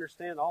you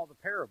understand all the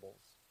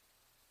parables?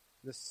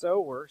 The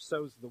sower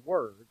sows the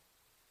word.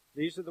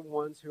 These are the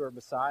ones who are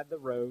beside the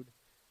road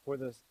where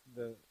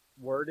the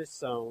word is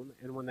sown,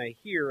 and when they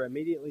hear,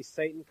 immediately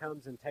Satan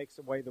comes and takes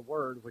away the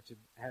word which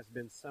has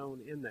been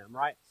sown in them,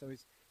 right? So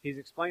he's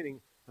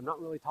explaining, I'm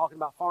not really talking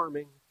about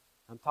farming.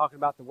 I'm talking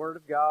about the word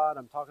of God.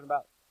 I'm talking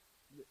about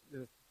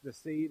the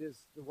seed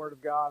is the word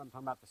of God. I'm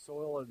talking about the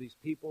soil of these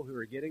people who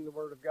are getting the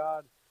word of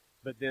God.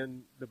 But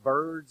then the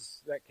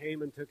birds that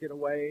came and took it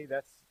away,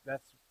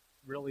 that's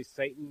really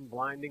Satan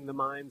blinding the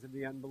minds of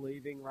the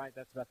unbelieving, right?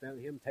 That's about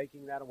him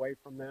taking that away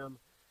from them.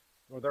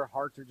 Or their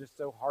hearts are just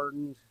so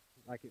hardened,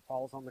 like it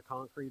falls on the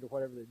concrete or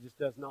whatever, that it just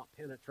does not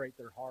penetrate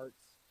their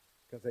hearts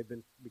because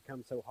they've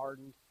become so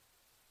hardened.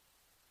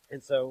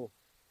 And so,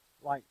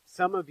 like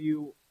some of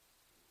you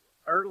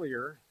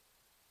earlier,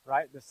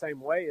 right, the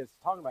same way as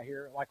talking about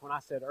here, like when I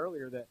said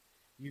earlier that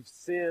you've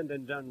sinned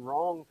and done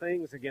wrong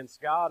things against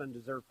God and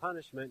deserve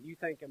punishment, you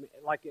think,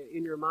 like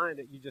in your mind,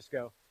 that you just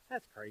go,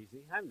 that's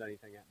crazy. I haven't done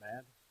anything that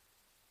bad,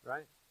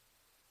 right?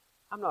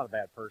 I'm not a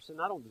bad person.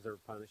 I don't deserve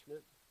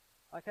punishment.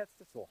 Like, that's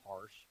just a little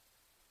harsh.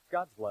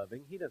 God's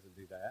loving. He doesn't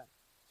do that,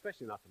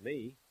 especially not to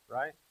me,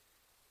 right?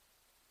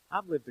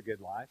 I've lived a good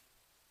life.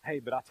 Hey,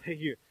 but I'll tell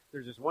you,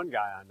 there's just one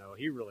guy I know.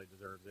 He really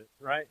deserves it,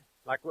 right?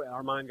 Like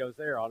our mind goes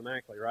there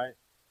automatically, right?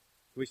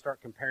 We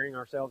start comparing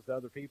ourselves to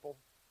other people.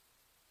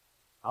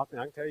 I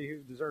can tell you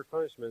who deserves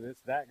punishment.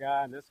 It's that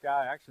guy and this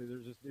guy. Actually,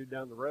 there's this dude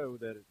down the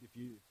road that if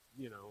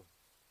if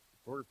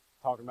we're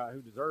talking about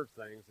who deserves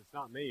things, it's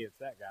not me, it's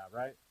that guy,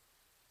 right?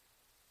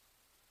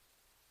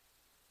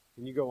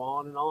 And you go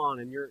on,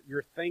 and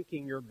you're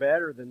thinking you're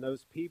better than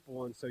those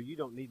people, and so you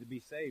don't need to be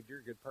saved. You're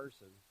a good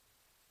person,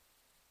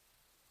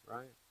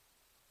 right?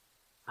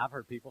 I've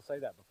heard people say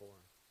that before.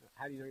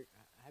 How do you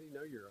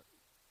know you're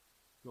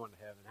going to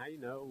heaven? How do you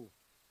know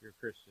you're a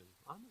Christian?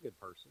 I'm a good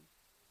person,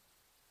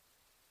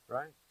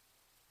 right?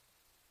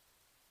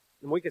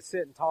 And we could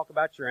sit and talk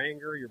about your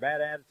anger, your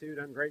bad attitude,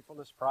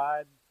 ungratefulness,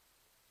 pride,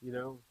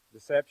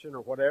 deception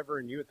or whatever,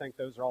 and you would think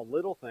those are all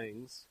little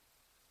things.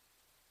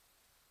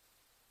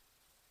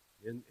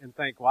 And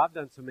think, well, I've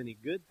done so many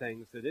good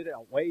things that it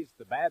outweighs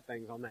the bad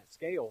things on that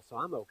scale, so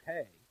I'm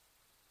okay.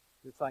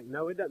 It's like,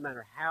 no, it doesn't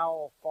matter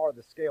how far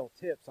the scale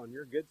tips on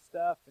your good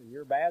stuff and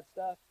your bad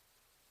stuff.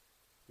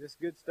 This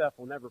good stuff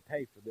will never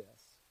pay for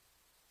this.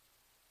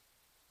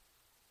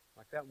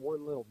 Like that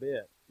one little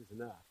bit is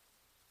enough.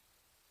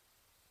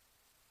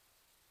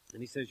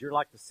 And he says, you're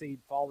like the seed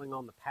falling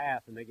on the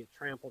path and they get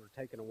trampled or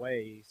taken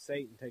away.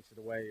 Satan takes it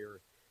away,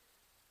 or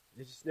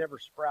it just never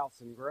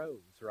sprouts and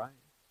grows, right?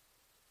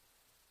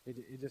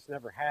 It just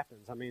never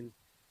happens. I mean,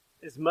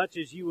 as much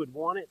as you would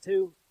want it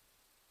to,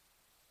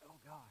 oh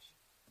gosh.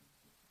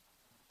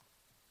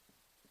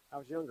 I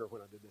was younger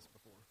when I did this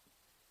before.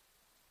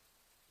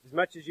 As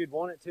much as you'd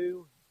want it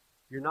to,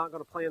 you're not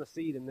going to plant a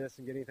seed in this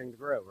and get anything to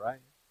grow,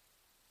 right?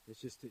 It's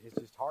just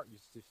hard.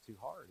 It's just too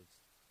hard.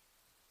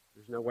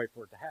 There's no way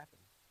for it to happen.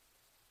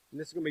 And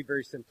this is going to be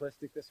very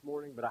simplistic this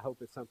morning, but I hope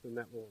it's something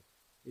that will,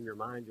 in your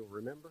mind, you'll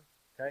remember,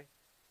 okay?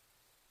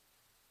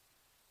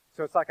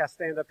 So it's like I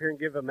stand up here and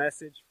give a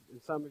message in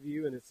some of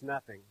you, and it's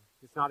nothing.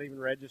 It's not even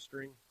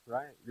registering,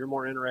 right? You're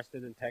more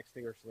interested in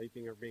texting or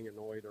sleeping or being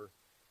annoyed or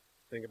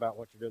think about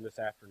what you're doing this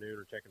afternoon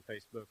or checking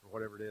Facebook or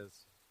whatever it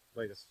is,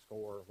 latest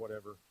score or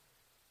whatever.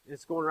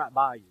 It's going right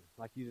by you.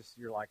 Like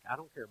you're like, I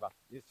don't care about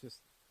it. It's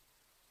just,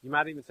 you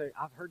might even say,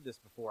 I've heard this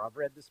before. I've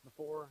read this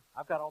before.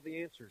 I've got all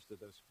the answers to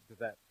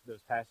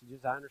those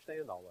passages. I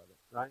understand all of it,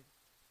 right?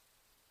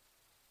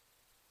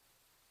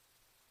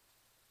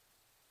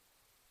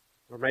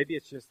 Or maybe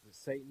it's just that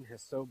Satan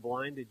has so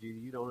blinded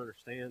you don't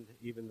understand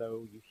even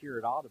though you hear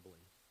it audibly.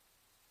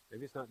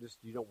 Maybe it's not just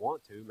you don't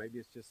want to. Maybe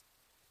it's just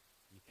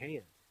you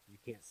can't. You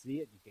can't see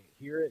it. You can't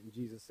hear it. And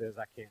Jesus says,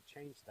 I can't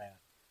change that.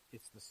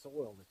 It's the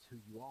soil. It's who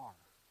you are.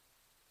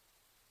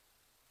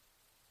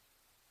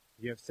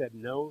 You have said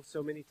no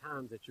so many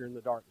times that you're in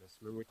the darkness.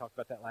 Remember we talked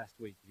about that last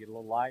week. You get a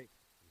little light,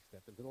 you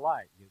step into the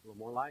light. You get a little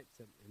more light,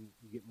 and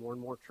you get more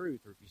and more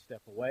truth. Or if you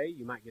step away,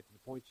 you might get to the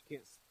point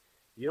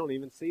you don't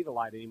even see the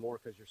light anymore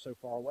because you're so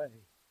far away.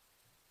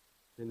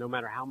 And no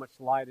matter how much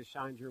light is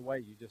shined your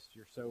way,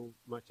 you're so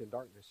much in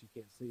darkness you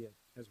can't see it.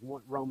 As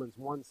Romans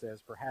 1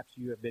 says, perhaps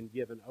you have been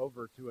given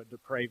over to a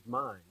depraved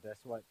mind.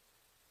 That's what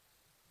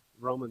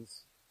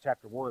Romans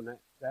chapter 1,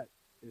 that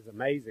is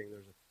amazing.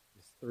 There's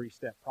this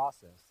 3-step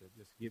process that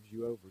just gives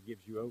you over,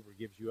 gives you over,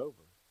 gives you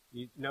over.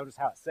 You notice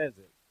how it says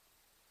it.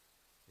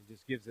 It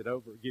just gives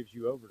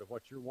you over to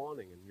what you're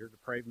wanting and your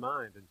depraved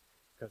mind. And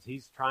because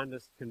he's trying to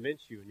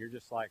convince you, and you're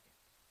just like,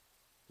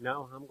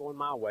 no, I'm going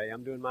my way.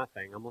 I'm doing my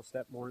thing. I'm going to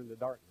step more into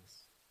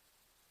darkness.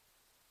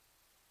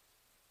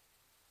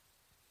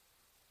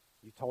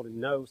 You told him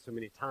no so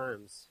many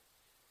times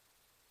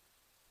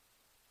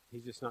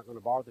He's just not going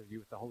to bother you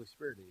with the Holy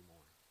Spirit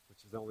anymore,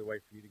 which is the only way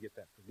for you to get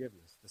that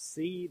forgiveness. The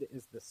seed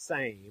is the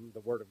same. The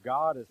Word of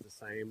God is the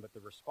same, but the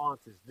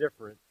response is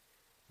different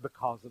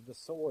because of the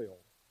soil,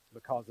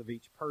 because of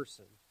each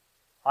person.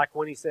 Like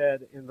when he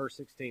said in verse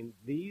 16,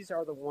 these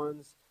are the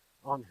ones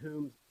on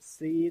whom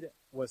seed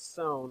was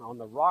sown on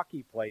the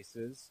rocky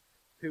places,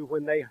 who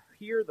when they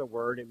hear the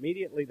word,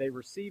 immediately they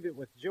receive it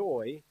with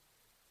joy,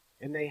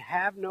 and they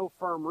have no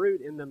firm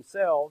root in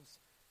themselves,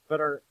 but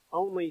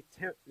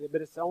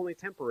it's only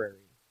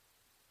temporary.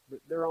 But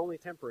they're only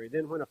temporary.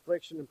 Then when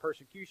affliction and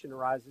persecution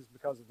arises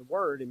because of the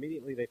word,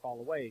 immediately they fall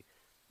away.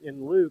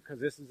 In Luke, because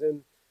this is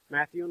in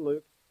Matthew and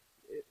Luke,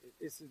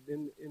 it's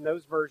in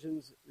those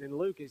versions, in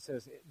Luke it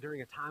says,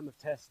 during a time of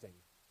testing.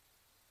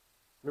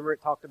 Remember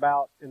it talked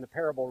about in the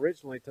parable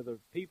originally to the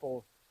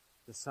people,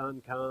 the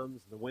sun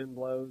comes, the wind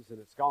blows, and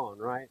it's gone,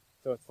 right?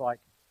 So it's like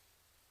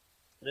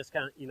this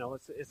kind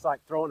of, it's like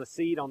throwing a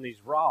seed on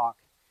these rock,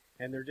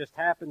 and there just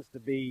happens to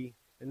be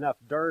enough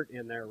dirt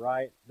in there,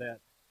 right, that,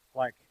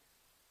 like,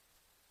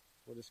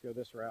 we'll just go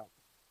this route.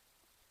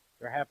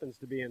 There happens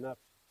to be enough,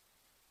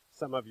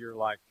 some of you are,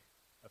 like,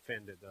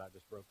 offended that I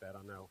just broke that,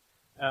 I know.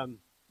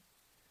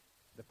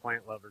 The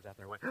plant lovers out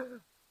there went,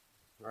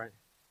 right?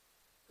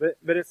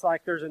 But it's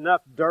like there's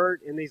enough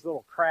dirt in these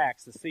little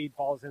cracks. The seed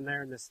falls in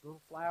there, and this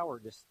little flower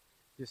just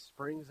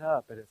springs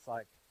up, and it's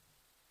like,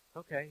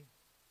 okay,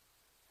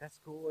 that's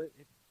cool.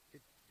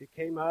 It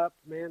came up,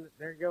 man.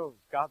 There you go.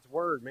 God's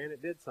word, man.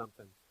 It did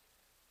something,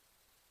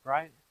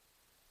 right?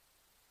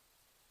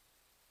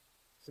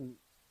 Some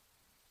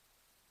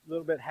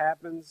little bit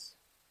happens,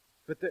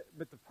 but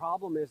the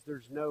problem is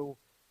there's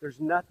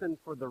nothing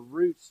for the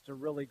roots to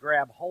really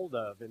grab hold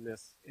of in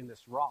this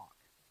rock.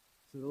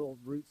 So the little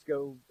roots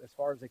go as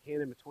far as they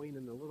can in between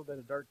and the little bit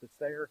of dirt that's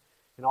there,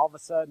 and all of a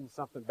sudden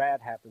something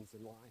bad happens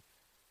in life.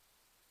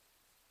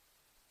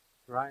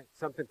 Right?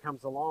 Something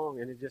comes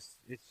along and it just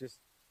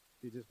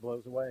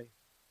blows away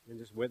and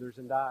just withers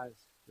and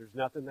dies. There's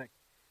nothing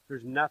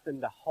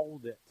to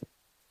hold it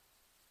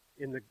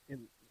and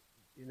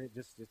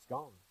it's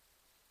gone.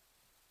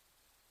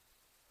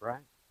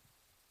 Right?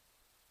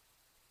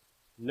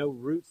 No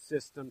root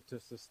system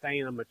to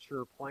sustain a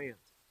mature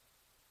plant.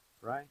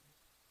 Right?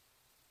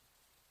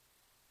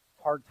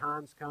 Hard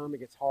times come, it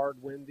gets hot,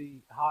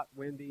 windy,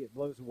 it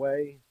blows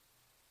away.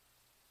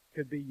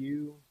 Could be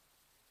you.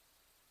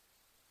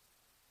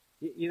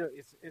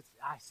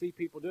 I see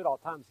people do it all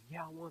the time. Say,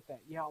 yeah, I want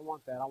that. Yeah, I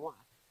want that.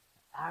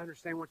 I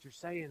understand what you're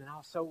saying, and I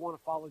so want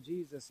to follow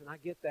Jesus, and I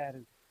get that,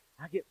 and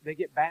they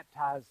get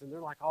baptized, and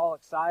they're like all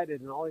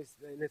excited, and all these,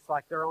 and it's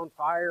like they're on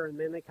fire, and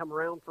then they come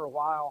around for a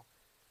while,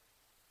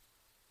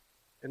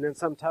 and then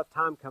some tough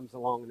time comes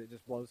along, and it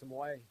just blows them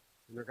away,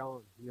 and they're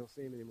gone. You don't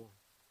see them anymore.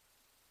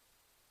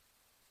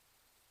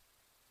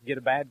 Get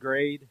a bad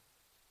grade,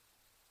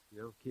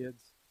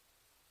 kids.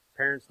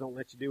 Parents don't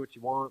let you do what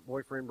you want.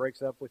 Boyfriend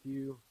breaks up with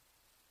you.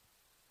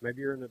 Maybe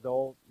you're an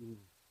adult and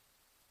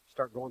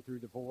start going through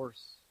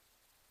divorce.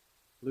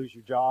 Lose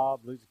your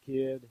job, lose a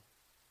kid,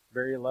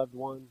 bury a loved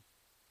one.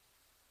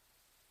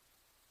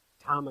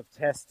 Time of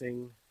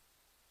testing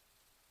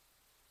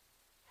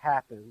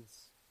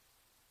happens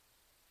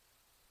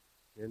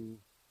and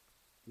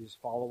you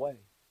just fall away.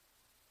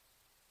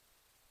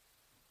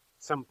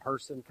 Some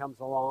person comes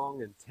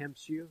along and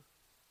tempts you,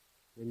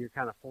 and you're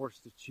kind of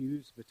forced to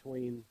choose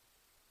between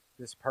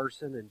this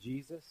person and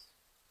Jesus,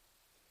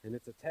 and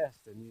it's a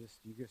test, and you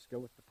just go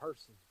with the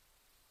person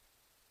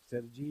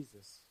instead of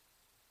Jesus.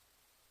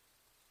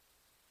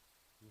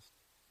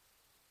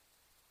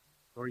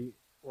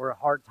 Or a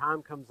hard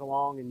time comes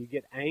along, and you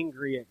get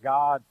angry at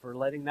God for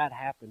letting that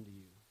happen to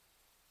you,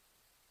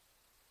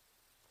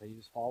 so you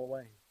just fall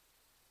away.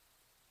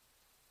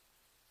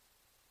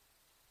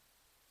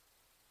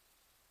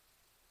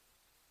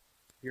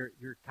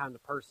 You're kind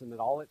of person that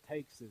all it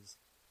takes is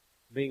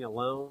being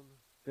alone,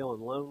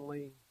 feeling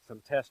lonely, some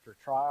test or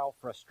trial,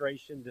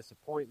 frustration,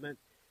 disappointment,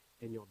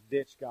 and you'll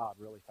ditch God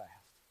really fast.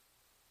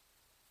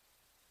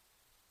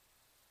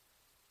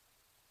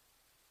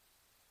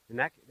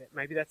 And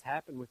maybe that's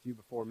happened with you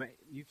before.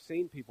 You've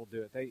seen people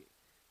do it. They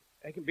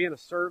can be in a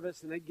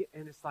service and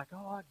it's like,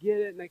 oh, I get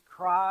it, and they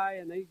cry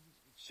and they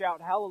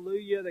shout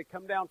hallelujah. They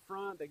come down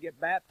front, they get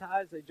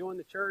baptized, they join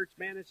the church.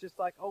 Man, it's just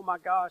like, oh my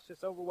gosh,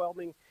 this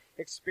overwhelming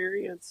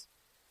experience.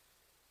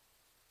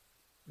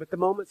 But the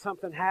moment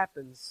something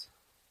happens,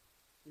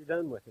 you're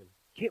done with him.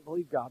 Can't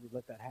believe God would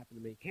let that happen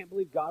to me. Can't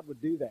believe God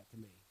would do that to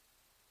me.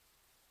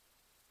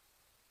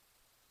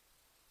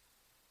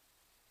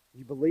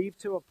 You believe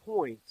to a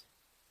point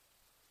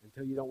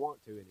until you don't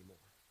want to anymore.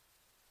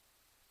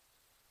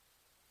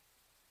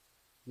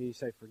 And you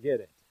say, forget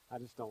it. I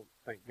just don't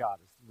think God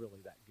is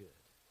really that good.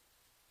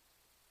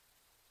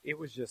 It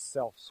was just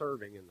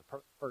self-serving in the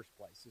first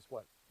place is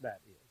what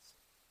that is.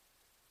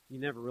 You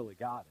never really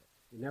got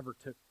it. It never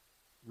took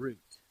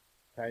root.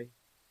 Okay?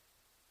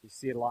 You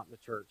see it a lot in the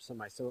church.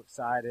 Somebody's so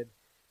excited,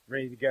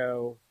 ready to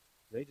go.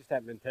 They just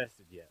haven't been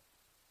tested yet.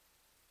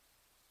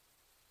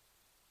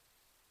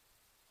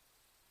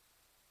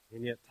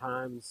 And yet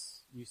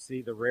times you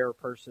see the rare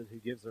person who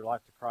gives their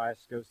life to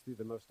Christ goes through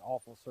the most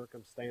awful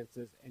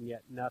circumstances, and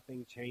yet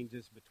nothing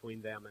changes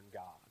between them and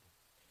God.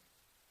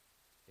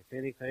 If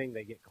anything,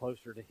 they get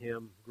closer to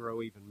Him,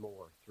 grow even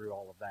more through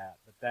all of that.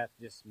 But that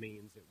just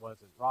means it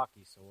wasn't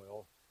rocky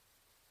soil.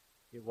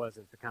 It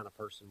wasn't the kind of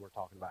person we're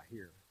talking about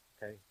here,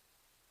 okay?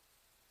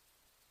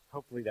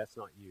 Hopefully that's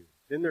not you.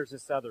 Then there's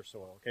this other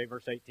soil, okay?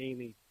 Verse 18,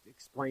 he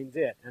explains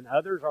it. And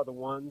others are the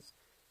ones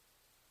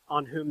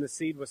on whom the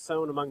seed was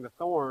sown among the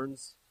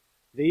thorns.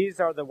 These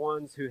are the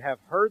ones who have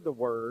heard the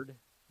word,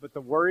 but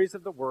the worries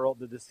of the world,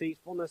 the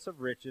deceitfulness of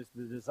riches,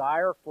 the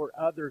desire for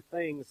other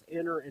things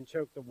enter and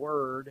choke the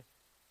word,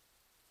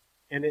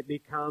 and it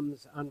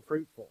becomes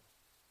unfruitful.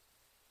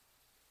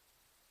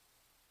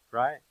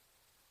 Right?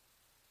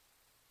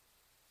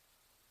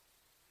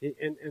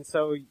 And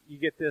so you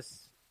get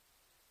this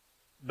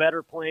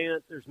better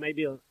plant. There's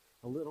maybe a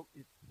little,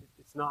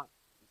 it's not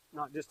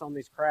just on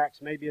these cracks.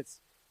 Maybe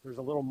there's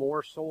a little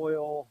more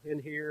soil in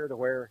here to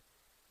where,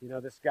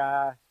 this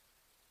guy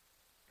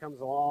comes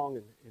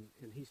along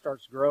and he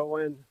starts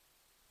growing,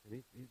 and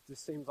it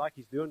just seems like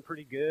he's doing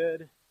pretty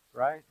good,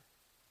 right?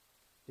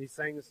 These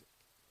things.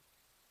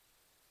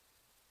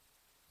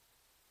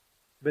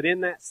 But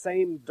in that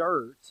same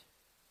dirt,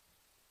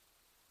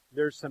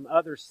 there's some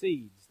other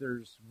seeds.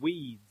 There's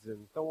weeds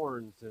and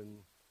thorns and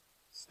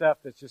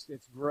stuff it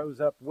grows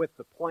up with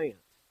the plant.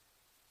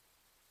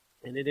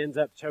 And it ends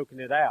up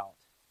choking it out.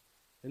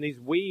 And these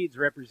weeds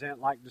represent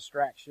like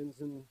distractions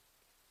and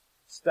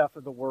stuff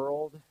of the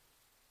world.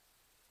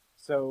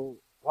 So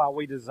while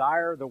we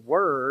desire the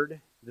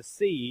word, the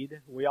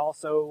seed, we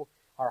also,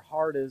 our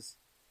heart is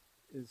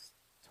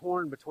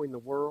torn between the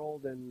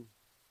world and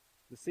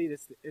the seed.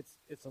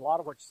 It's a lot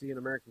of what you see in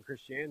American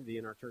Christianity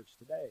in our church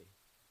today.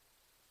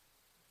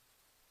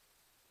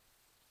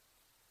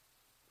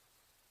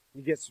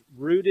 It gets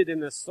rooted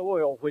in the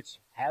soil, which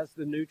has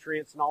the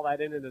nutrients and all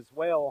that in it as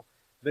well,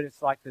 but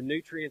it's like the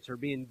nutrients are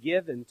being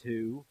given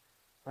to,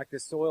 like the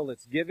soil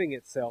that's giving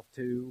itself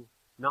to,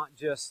 not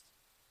just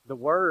the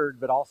word,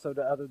 but also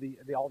to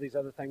all these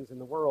other things in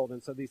the world.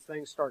 And so these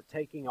things start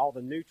taking all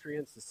the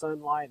nutrients, the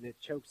sunlight, and it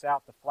chokes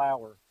out the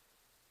flower.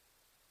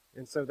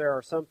 And so there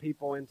are some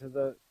people into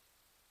the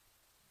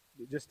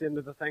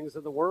things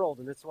of the world,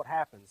 and it's what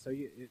happens. So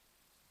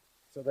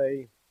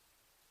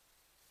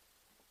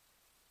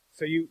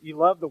you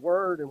love the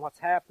word and what's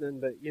happening,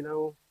 but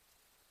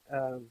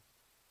I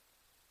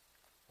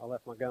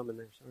left my gum in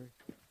there.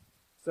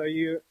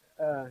 Sorry.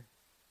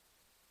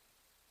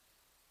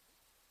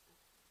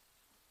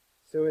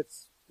 So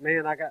it's,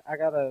 man, I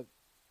gotta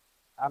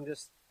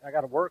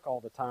work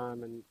all the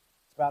time, and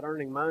it's about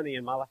earning money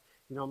in my life.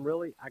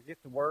 I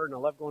get the word and I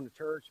love going to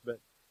church, but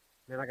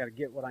man, I got to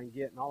get what I can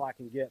get and all I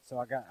can get. So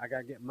I got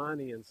to get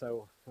money, and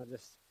so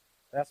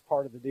that's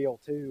part of the deal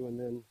too.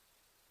 And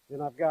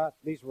then I've got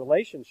these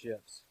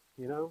relationships.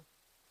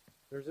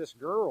 There's this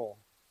girl,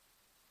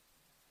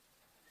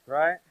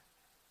 right?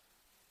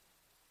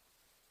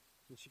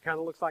 And she kind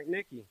of looks like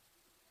Nikki,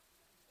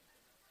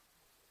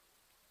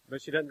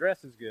 but she doesn't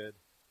dress as good.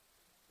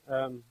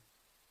 And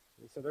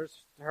so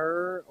there's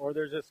her, or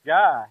there's this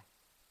guy.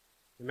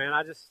 And man,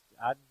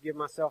 I'd give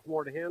myself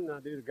more to him than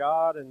I do to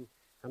God, and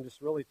I'm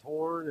just really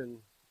torn.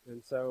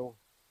 And so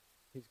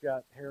he's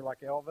got hair like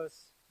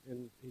Elvis,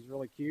 and he's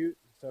really cute.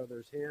 So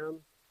there's him.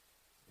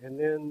 And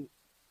then,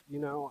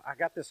 I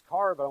got this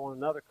car, but I want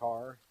another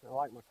car. I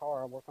like my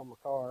car. I work on my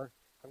car.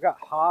 I've got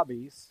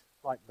hobbies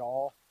like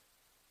golf,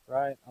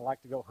 right? I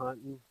like to go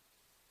hunting.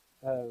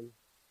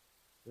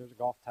 There's a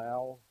golf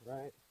towel,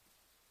 right?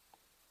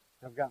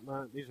 I've got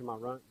these are my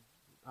run.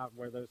 I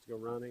wear those to go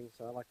running,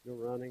 so I like to go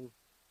running.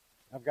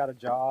 I've got a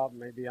job.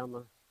 Maybe I'm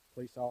a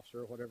police officer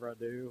or whatever I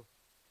do.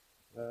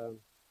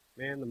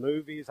 Man, the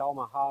movies, all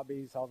my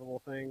hobbies, all the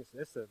little things.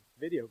 It's a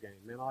video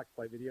game. Man, I like to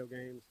play video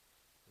games.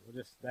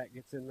 That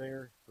gets in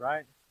there,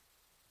 right?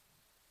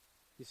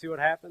 You see what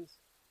happens,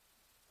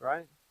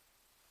 right?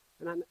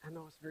 And I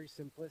know it's very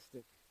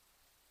simplistic,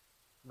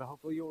 but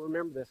hopefully you'll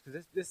remember this,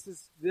 because this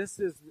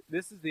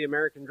is the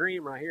American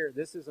dream right here.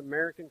 This is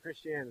American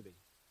Christianity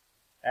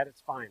at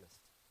its finest.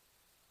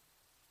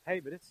 Hey,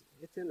 but it's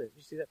in it.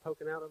 You see that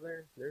poking out over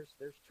there?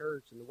 There's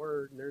church and the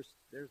word, and there's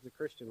the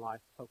Christian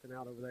life poking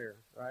out over there,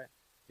 right?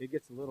 It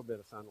gets a little bit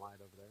of sunlight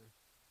over there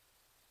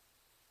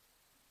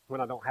when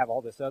I don't have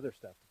all this other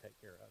stuff to take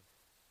care of.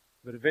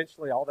 But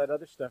eventually all that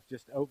other stuff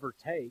just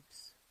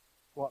overtakes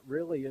what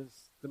really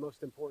is the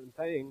most important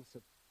thing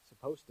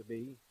supposed to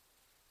be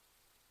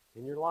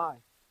in your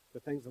life. The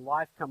things of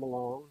life come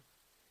along,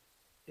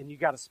 and you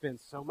got to spend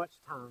so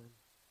much time,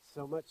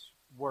 so much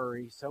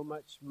worry, so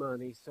much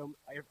money,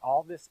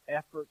 all this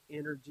effort,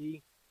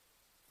 energy,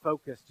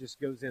 focus just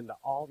goes into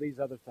all these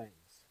other things.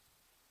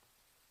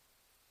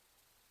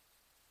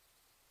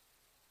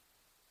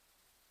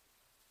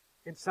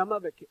 And some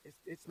of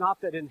it's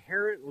not that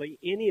inherently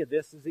any of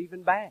this is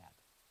even bad.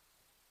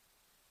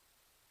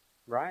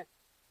 Right?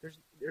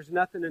 There's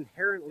nothing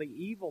inherently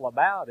evil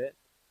about it.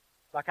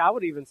 Like I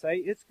would even say,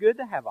 it's good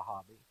to have a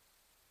hobby.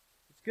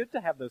 It's good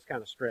to have those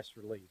kind of stress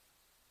relief.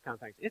 kind of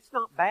things. It's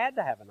not bad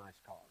to have a nice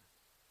car.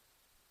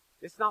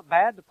 It's not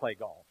bad to play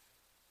golf.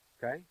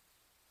 Okay?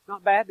 It's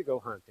not bad to go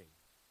hunting.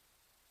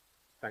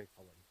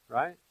 Thankfully,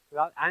 right?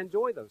 I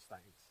enjoy those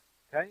things.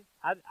 Okay?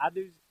 I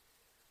do.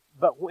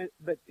 But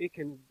it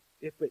can,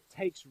 if it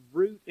takes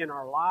root in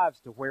our lives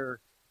to where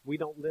we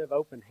don't live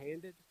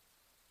open-handed,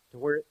 to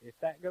where if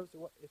that goes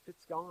away, if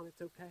it's gone,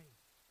 it's okay.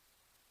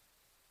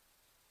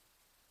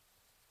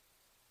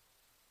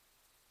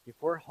 If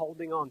we're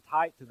holding on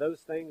tight to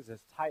those things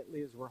as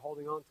tightly as we're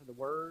holding on to the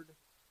Word,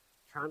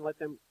 trying to let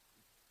them,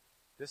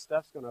 this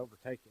stuff's going to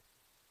overtake it.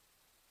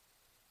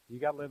 You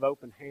got to live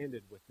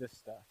open-handed with this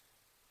stuff.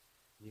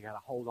 You got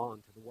to hold on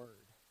to the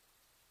Word.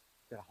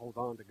 You got to hold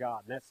on to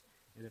God.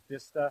 And if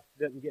this stuff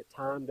doesn't get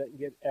time, doesn't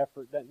get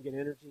effort, doesn't get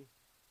energy,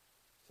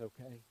 it's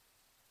okay.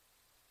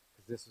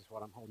 Because this is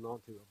what I'm holding on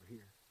to over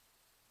here.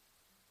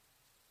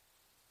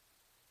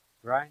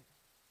 Right?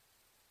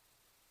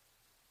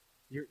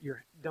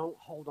 Don't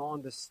hold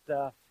on to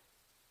stuff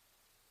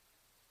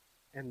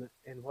and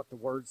what the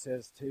Word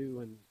says too,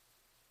 and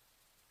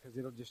because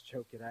it'll just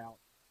choke it out.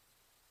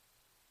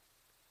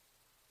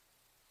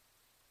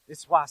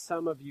 It's why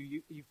some of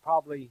you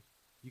probably,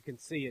 you can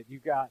see it.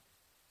 You've got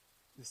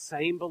the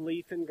same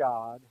belief in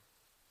God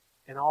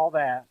and all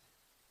that,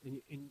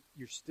 and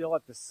you're still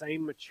at the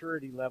same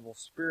maturity level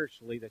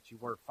spiritually that you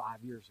were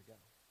 5 years ago,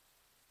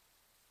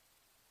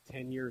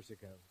 10 years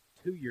ago,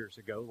 2 years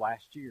ago,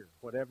 last year,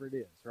 whatever it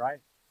is, right?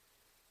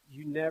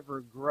 You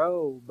never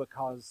grow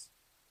because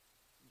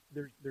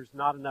there's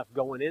not enough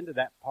going into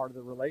that part of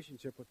the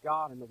relationship with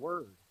God and the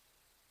Word.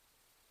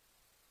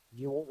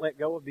 You won't let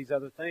go of these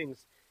other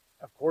things.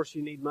 Of course,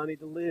 you need money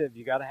to live.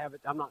 You got to have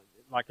it. I'm not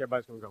like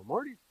everybody's going to go,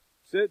 Marty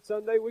said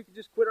Sunday we could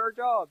just quit our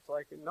jobs,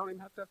 like, and don't even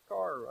have to have a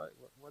car, right?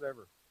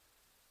 Whatever.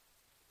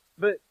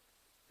 But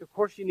of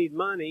course, you need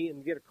money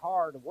and get a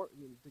car to work,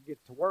 to get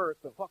to work.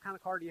 But what kind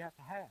of car do you have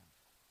to have?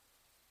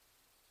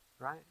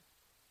 Right?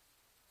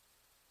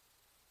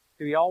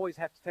 Do we always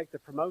have to take the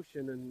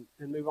promotion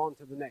and move on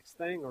to the next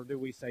thing? Or do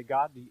we say,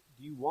 God, do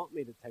you want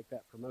me to take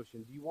that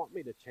promotion? Do you want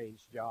me to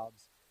change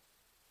jobs?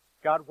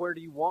 God, where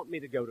do you want me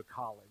to go to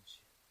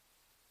college?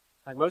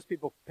 Like most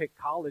people pick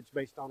college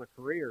based on a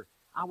career.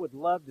 I would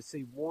love to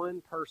see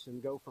one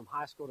person go from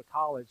high school to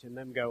college and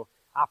then go,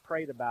 I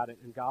prayed about it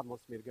and God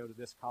wants me to go to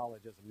this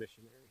college as a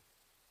missionary.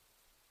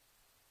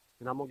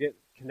 And I'm going to get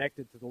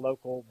connected to the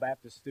local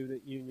Baptist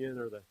Student Union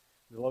or the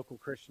local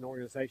Christian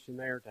organization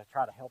there to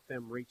try to help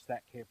them reach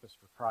that campus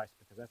for Christ,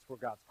 because that's where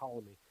God's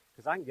calling me.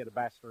 Because I can get a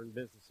Bachelor in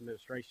Business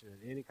Administration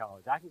at any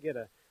college. I can get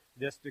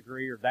this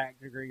degree or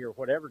that degree or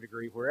whatever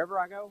degree wherever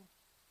I go.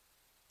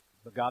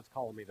 But God's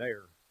calling me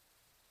there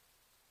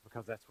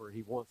because that's where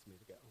He wants me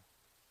to go.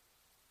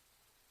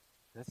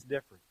 That's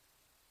different.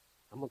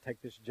 I'm going to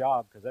take this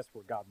job because that's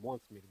where God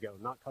wants me to go,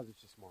 not because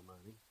it's just more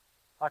money.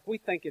 Like we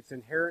think it's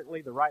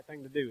inherently the right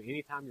thing to do.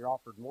 Anytime you're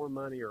offered more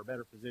money or a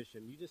better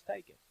position, you just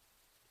take it.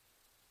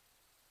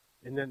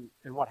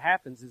 And what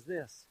happens is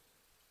this.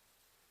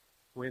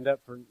 We end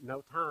up for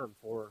no time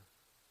for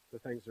the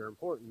things that are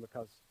important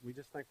because we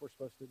just think we're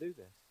supposed to do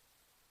this.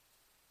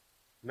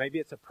 Maybe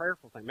it's a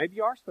prayerful thing. Maybe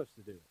you are supposed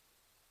to do it.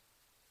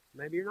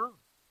 Maybe you're not.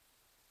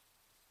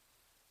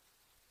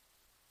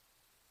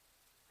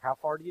 How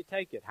far do you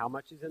take it? How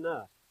much is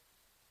enough?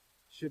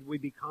 Should we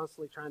be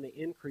constantly trying to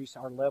increase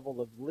our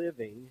level of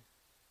living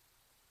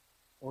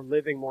or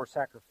living more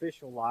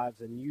sacrificial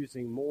lives and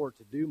using more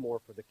to do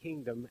more for the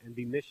kingdom and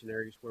be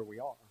missionaries where we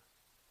are?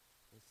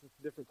 It's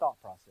a different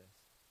thought process.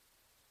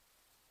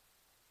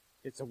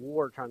 It's a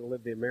war trying to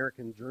live the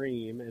American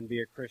dream and be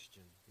a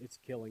Christian. It's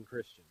killing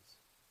Christians.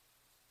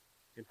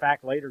 In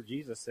fact, later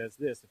Jesus says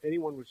this, if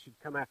anyone should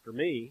come after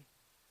me,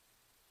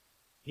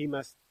 he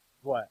must,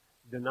 what?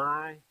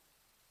 Deny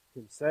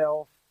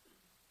himself,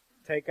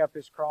 take up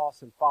his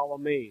cross, and follow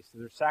me. So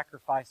there's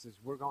sacrifices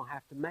we're going to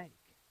have to make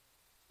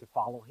to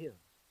follow Him.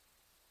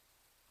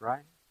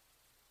 Right?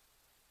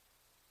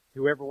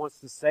 Whoever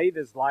wants to save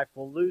his life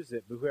will lose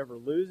it, but whoever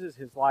loses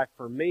his life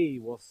for me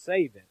will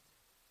save it.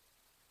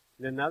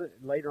 And then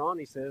later on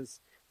he says,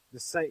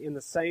 in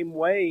the same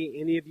way,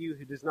 any of you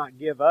who does not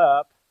give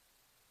up,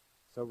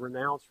 so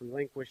renounce,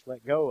 relinquish,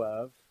 let go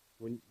of,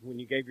 when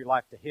you gave your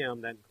life to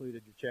Him, that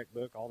included your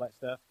checkbook, all that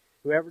stuff.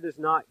 Whoever does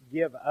not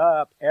give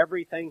up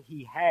everything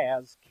he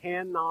has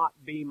cannot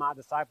be my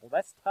disciple.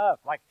 That's tough.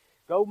 Like,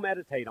 go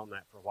meditate on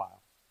that for a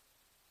while.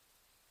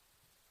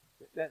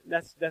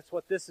 That's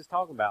what this is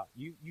talking about.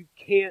 You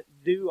can't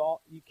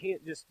you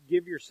can't just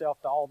give yourself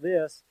to all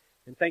this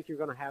and think you're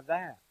going to have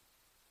that.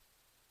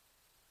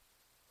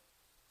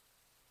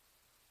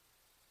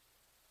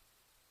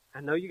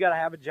 I know you got to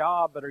have a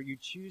job, but are you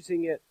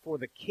choosing it for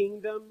the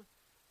kingdom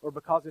or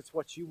because it's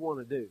what you want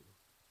to do?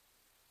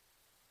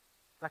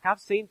 Like,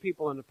 I've seen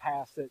people in the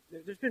past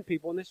there's been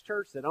people in this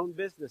church that own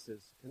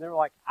businesses, and they're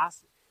like,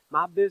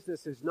 my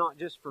business is not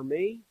just for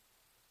me.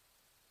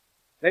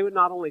 They would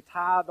not only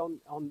tithe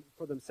on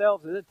for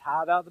themselves, they would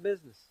tithe out of the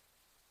business.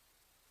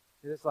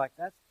 And it's like,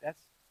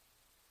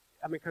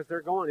 because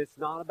they're going, it's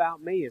not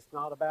about me. It's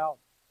not about,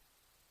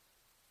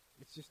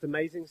 it's just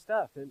amazing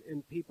stuff,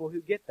 and people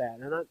who get that.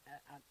 And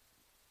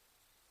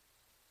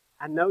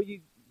I know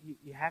you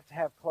have to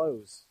have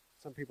clothes.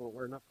 Some people don't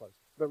wear enough clothes.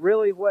 But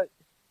really, what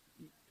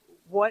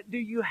do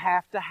you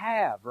have to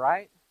have,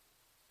 right?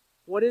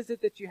 What is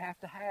it that you have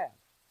to have?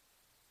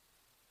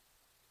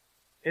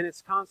 And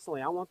it's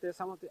constantly, I want this,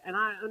 I want this. And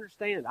I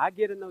understand. I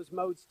get in those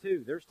modes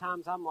too. There's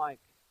times I'm like,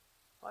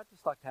 well, I'd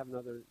just like to have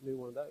another new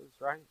one of those,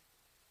 right?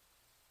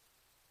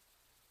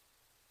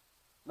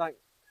 Like,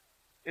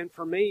 and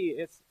for me,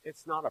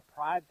 it's not a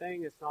pride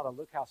thing. It's not a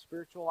look how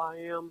spiritual I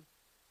am.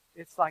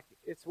 It's like,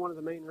 it's one of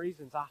the main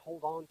reasons I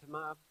hold on to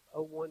my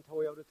 01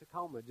 Toyota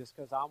Tacoma, just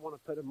because I want to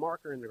put a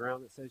marker in the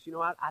ground that says, you know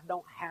what, I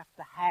don't have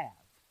to have.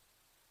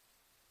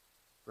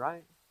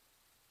 Right?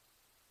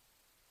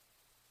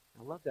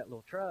 I love that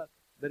little truck,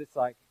 but it's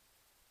like,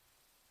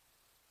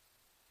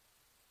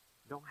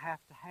 don't have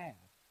to have.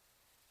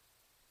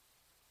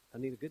 If I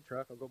need a good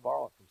truck, I'll go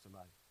borrow it from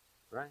somebody.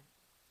 Right?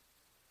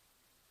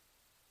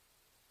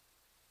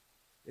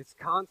 It's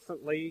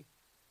constantly,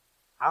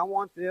 I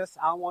want this,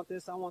 I want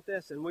this, I want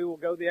this. And we will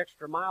go the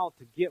extra mile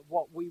to get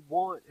what we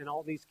want in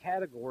all these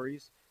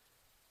categories.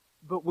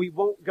 But we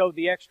won't go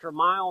the extra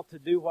mile to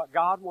do what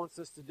God wants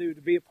us to do,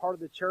 to be a part of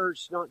the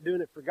church, not doing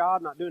it for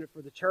God, not doing it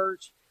for the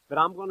church, but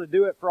I'm going to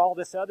do it for all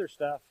this other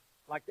stuff.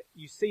 Like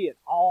you see it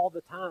all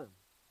the time.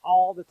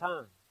 All the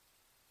time.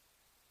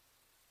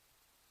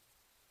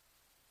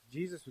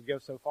 Jesus would go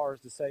so far as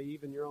to say,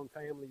 even your own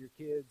family, your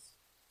kids,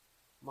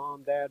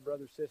 mom, dad,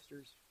 brothers,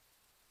 sisters,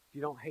 if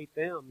you don't hate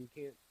them, you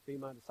can't be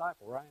my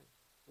disciple, right?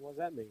 What does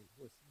that mean?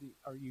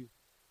 Are you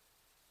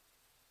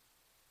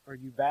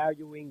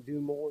valuing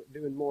doing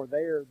more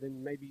there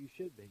than maybe you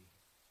should be?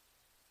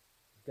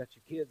 You've got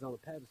your kids on a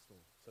pedestal,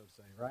 so to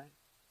say, right?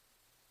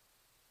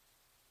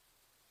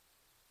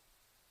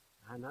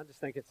 And I just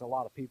think it's a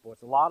lot of people.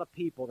 It's a lot of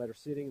people that are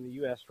sitting in the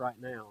U.S. right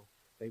now.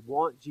 They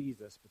want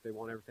Jesus, but they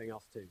want everything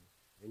else too.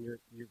 And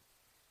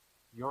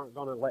you aren't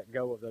going to let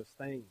go of those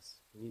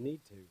things. And you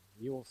need to.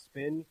 You will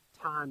spend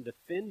time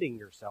defending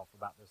yourself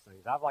about those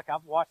things. I've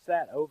watched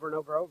that over and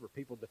over and over.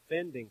 People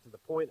defending to the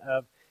point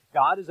of,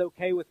 God is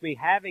okay with me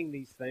having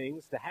these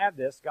things, to have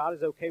this. God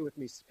is okay with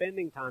me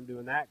spending time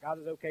doing that. God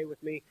is okay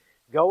with me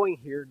going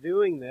here,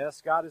 doing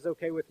this. God is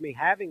okay with me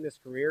having this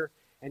career.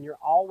 And you're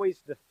always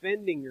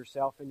defending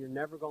yourself, and you're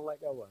never going to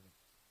let go of it.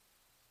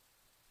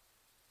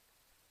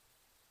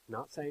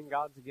 Not saying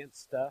God's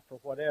against stuff or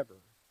whatever.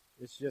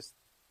 It's just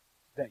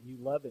that you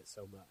love it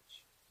so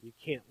much. You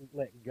can't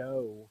let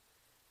go,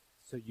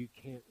 so you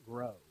can't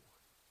grow.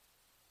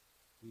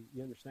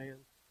 You understand?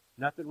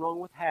 Nothing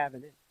wrong with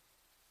having it.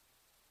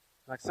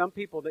 Like some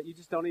people that you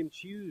just don't even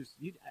choose.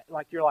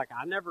 You're like,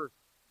 I never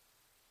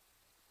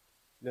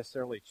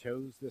necessarily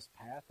chose this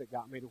path that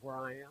got me to where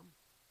I am.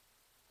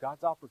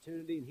 God's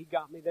opportunity, and He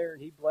got me there,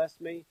 and He blessed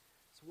me.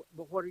 So,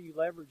 but what are you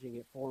leveraging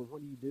it for, and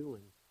what are you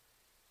doing?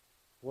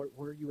 What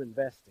are you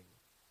investing?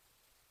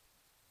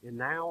 In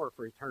now or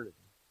for eternity?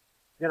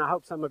 Then I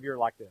hope some of you are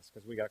like this,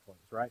 because we got to close,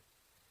 right?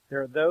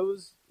 There are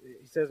those,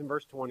 he says in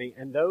verse 20,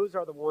 and those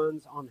are the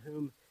ones on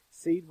whom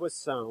seed was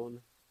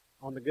sown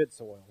on the good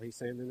soil. He's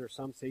saying then there's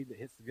some seed that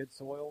hits the good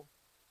soil,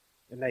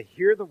 and they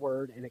hear the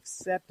word and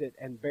accept it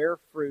and bear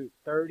fruit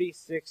 30,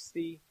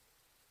 60,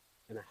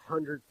 and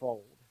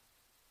 100-fold.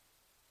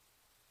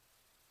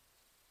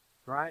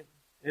 Right?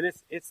 And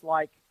it's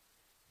like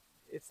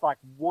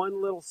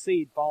one little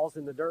seed falls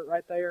in the dirt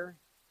right there,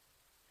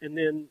 and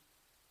then,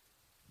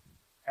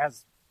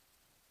 as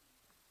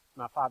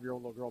my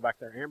 5-year-old little girl back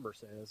there, Amber,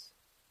 says,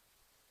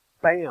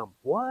 bam,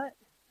 what?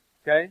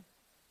 Okay?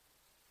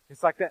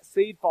 It's like that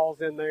seed falls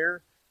in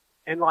there,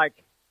 and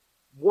like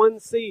one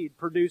seed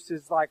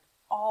produces like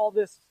all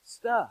this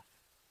stuff.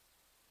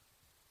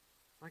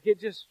 Like it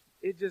just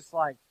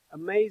like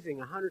amazing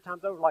 100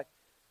 times over. Like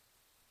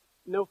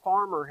no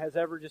farmer has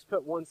ever just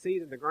put one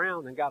seed in the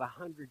ground and got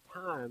 100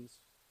 times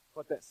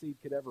what that seed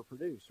could ever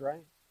produce,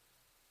 right?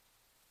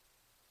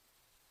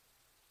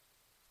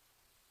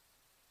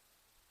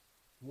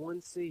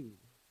 One seed.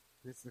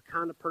 And it's the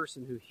kind of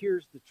person who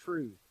hears the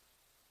truth.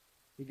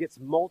 It gets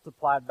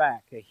multiplied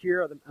back. They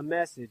hear a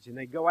message and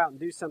they go out and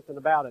do something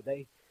about it.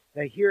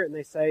 They hear it and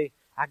they say,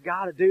 I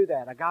got to do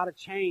that. I got to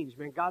change.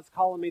 Man, God's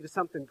calling me to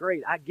something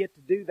great. I get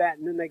to do that.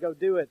 And then they go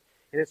do it.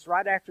 And it's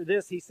right after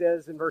this, he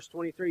says in verse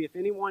 23, if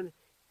anyone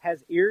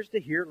has ears to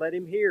hear, let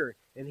him hear.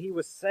 And he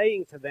was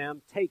saying to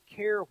them, take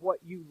care of what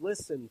you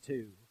listen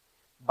to.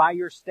 By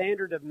your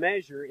standard of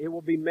measure, it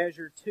will be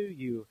measured to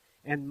you,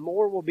 and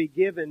more will be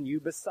given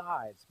you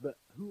besides. But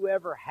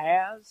whoever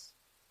has,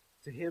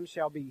 to him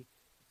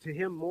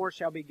more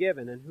shall be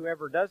given. And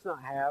whoever does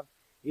not have,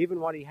 even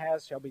what he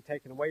has shall be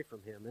taken away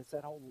from him. It's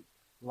that whole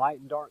light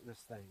and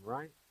darkness thing,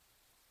 right?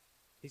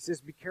 He says,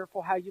 be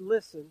careful how you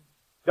listen.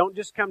 Don't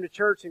just come to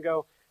church and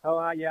go,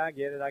 oh, yeah, I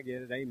get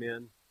it,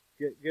 amen.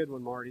 Good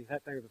one, Marty.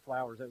 That thing with the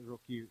flowers, that was real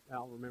cute.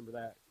 I'll remember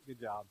that. Good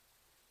job.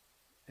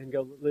 And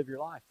go live your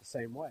life the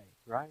same way,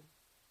 right?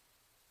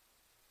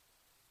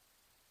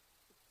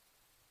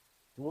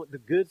 The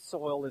good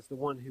soil is the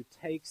one who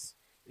takes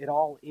it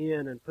all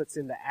in and puts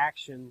into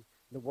action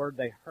the word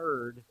they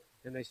heard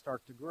and they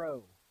start to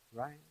grow,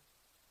 right?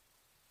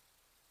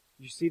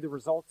 You see the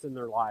results in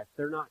their life.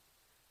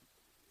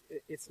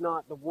 It's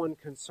not the one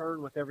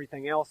concerned with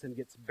everything else and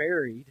gets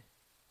buried.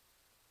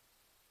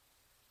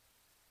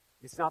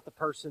 It's not the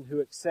person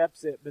who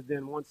accepts it, but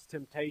then once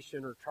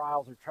temptation or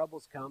trials or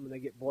troubles come and they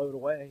get blown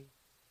away,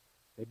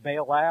 they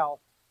bail out.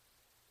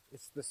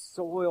 It's the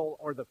soil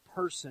or the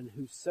person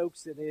who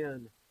soaks it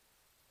in,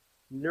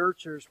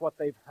 nurtures what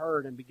they've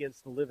heard, and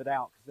begins to live it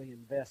out because they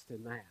invest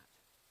in that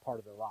part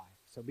of their life.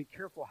 So be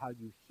careful how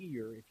you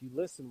hear. If you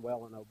listen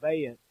well and obey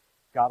it,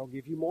 God will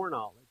give you more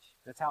knowledge.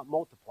 That's how it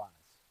multiplies.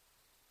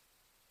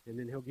 And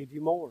then He'll give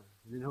you more.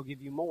 And then He'll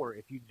give you more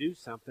if you do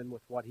something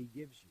with what He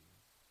gives you.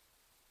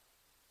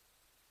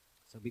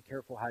 So be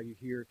careful how you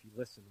hear if you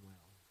listen well.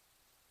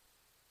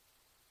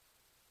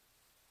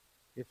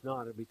 If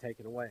not, it'll be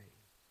taken away.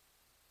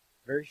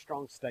 Very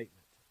strong statement.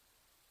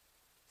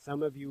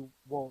 Some of you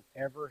won't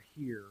ever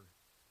hear.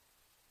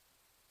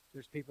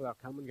 There's people that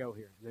come and go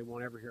here, and they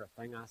won't ever hear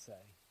a thing I say.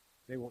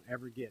 They won't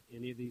ever get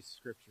any of these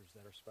scriptures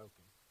that are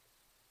spoken.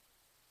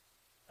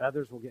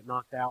 Others will get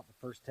knocked out the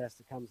first test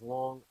that comes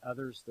along.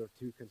 Others, they're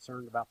too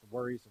concerned about the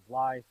worries of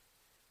life,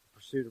 the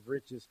pursuit of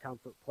riches,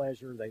 comfort,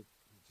 pleasure. They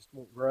just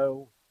won't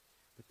grow.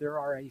 But there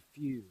are a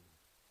few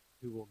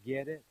who will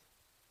get it,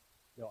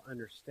 they'll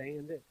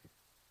understand it,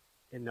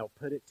 and they'll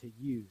put it to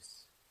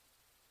use.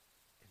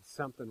 And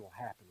something will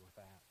happen with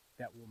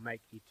that will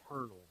make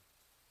eternal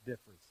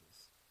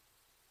differences.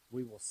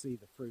 We will see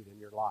the fruit in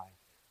your life.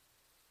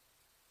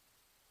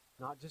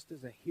 Not just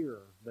as a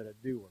hearer, but a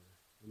doer.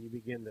 When you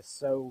begin to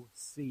sow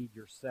seed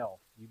yourself,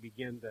 you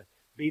begin to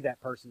be that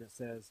person that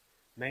says,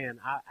 man,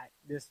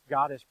 this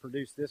God has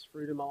produced this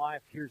fruit in my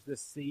life. Here's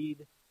this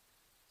seed.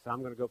 So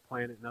I'm going to go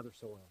plant it in other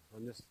soil.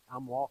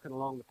 I'm walking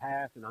along the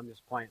path and I'm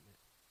just planting it.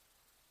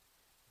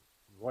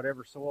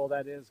 Whatever soil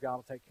that is, God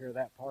will take care of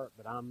that part,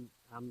 but I'm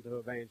to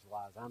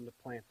evangelize. I'm to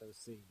plant those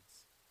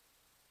seeds.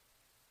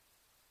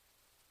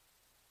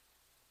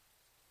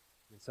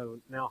 And so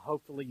now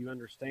hopefully you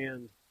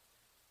understand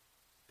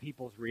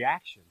people's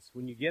reactions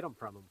when you get them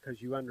from them,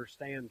 because you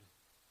understand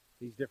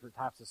these different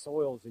types of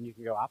soils, and you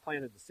can go, I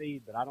planted the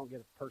seed, but I don't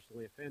get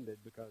personally offended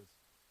because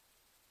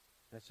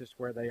that's just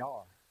where they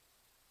are.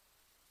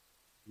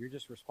 You're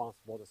just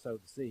responsible to sow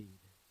the seed.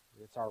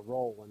 It's our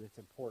role, and it's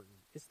important.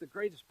 It's the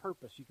greatest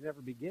purpose you can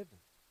ever be given.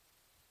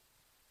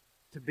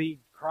 To be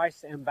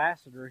Christ's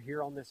ambassador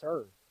here on this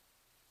earth.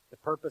 The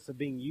purpose of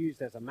being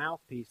used as a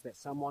mouthpiece that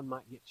someone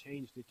might get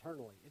changed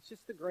eternally. It's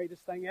just the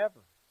greatest thing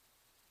ever.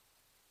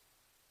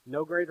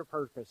 No greater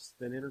purpose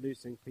than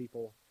introducing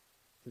people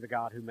to the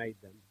God who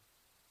made them.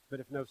 But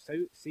if no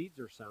seeds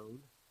are sown,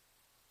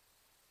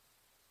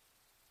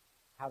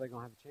 how are they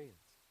going to have a chance?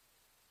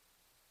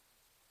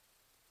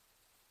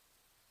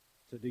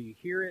 So do you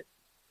hear it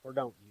or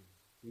don't you?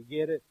 You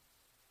get it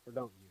or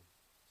don't you?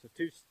 So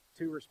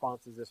two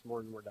responses this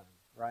morning, we're done,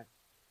 right?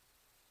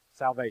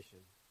 Salvation.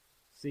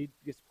 Seed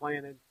gets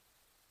planted.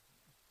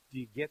 Do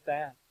you get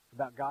that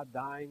about God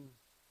dying,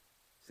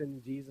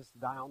 sending Jesus to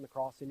die on the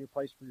cross in your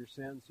place for your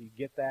sins? So you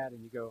get that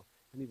and you go,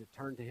 I need to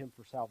turn to Him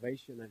for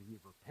salvation. I need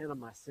to repent of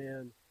my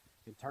sin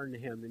and turn to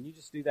Him. And you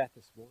just do that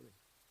this morning.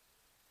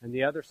 And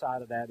the other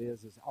side of that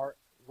is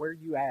where are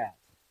you at?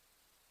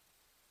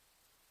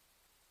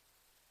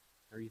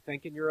 Are you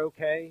thinking you're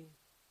okay?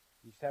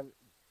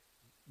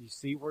 You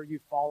see where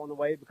you've fallen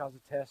away because of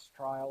tests,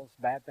 trials,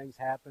 bad things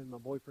happen. My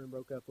boyfriend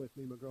broke up with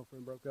me. My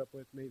girlfriend broke up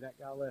with me. That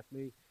guy left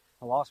me.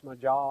 I lost my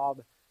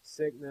job,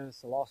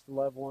 sickness. I lost a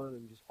loved one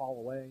and just fall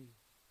away.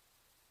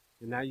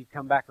 And now you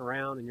come back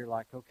around and you're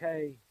like,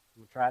 okay,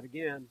 we'll try it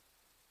again.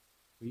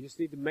 Well, you just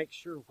need to make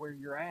sure where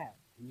you're at.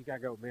 And you got to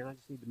go, man, I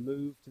just need to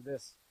move to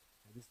this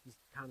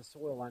kind of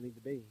soil I need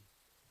to be.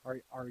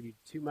 Are you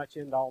too much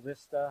into all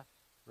this stuff,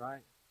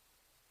 right?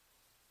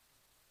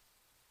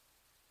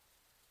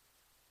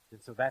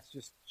 And so that's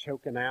just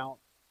choking out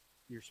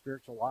your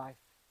spiritual life.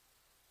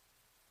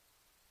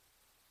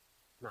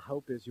 My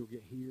hope is you'll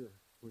get here.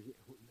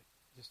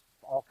 Just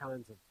all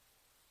kinds of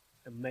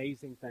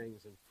amazing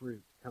things and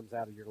fruit comes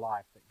out of your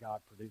life that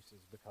God produces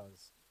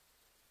because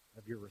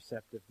of your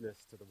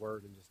receptiveness to the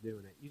Word and just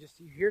doing it. You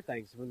hear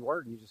things in the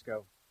Word and you just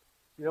go,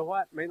 you know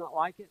what? May not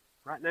like it.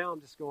 Right now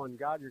I'm just going,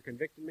 God, you're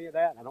convicting me of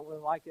that. I don't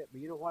really like it, but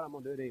you know what? I'm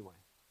going to do it anyway.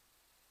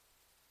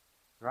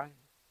 Right?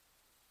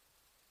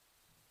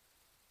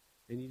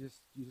 And you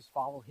just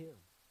follow Him.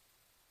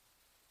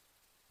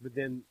 But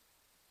then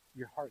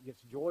your heart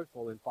gets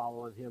joyful in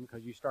following Him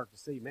because you start to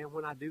see, man,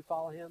 when I do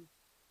follow Him,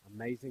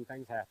 amazing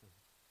things happen.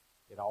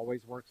 It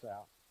always works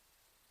out.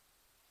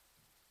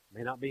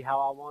 May not be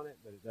how I want it,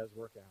 but it does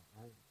work out,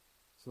 right?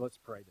 So let's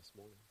pray this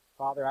morning.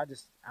 Father, I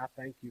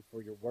thank you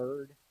for your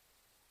word,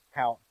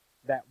 how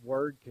that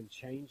word can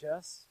change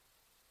us.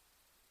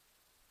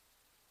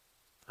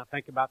 I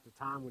think about the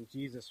time when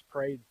Jesus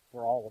prayed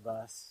for all of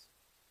us,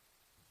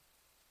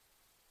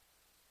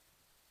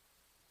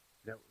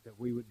 that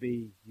we would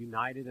be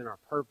united in our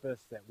purpose,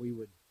 that we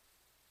would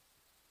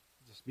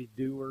just be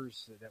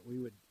doers, that we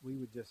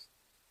would just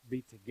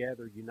be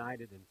together,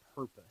 united in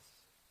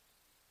purpose.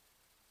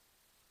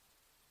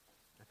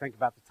 I think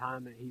about the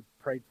time that he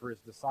prayed for his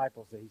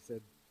disciples, that he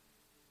said,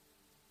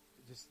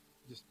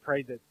 just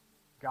prayed that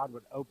God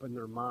would open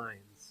their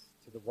minds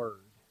to the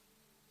Word.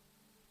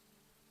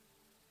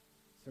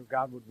 So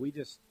God, would we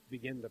just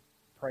begin to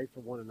pray for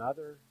one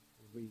another?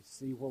 Would we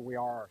see where we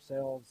are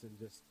ourselves and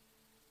just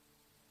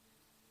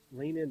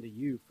lean into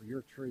you for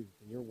your truth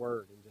and your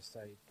Word and just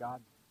say,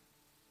 God,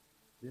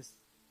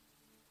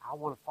 I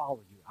want to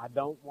follow you. I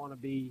don't want to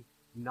be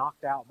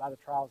knocked out by the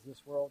trials of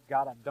this world.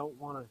 God, I don't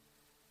want to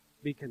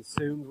be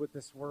consumed with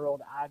this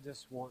world. I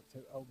just want to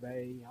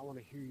obey. I want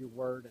to hear your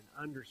word and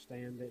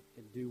understand it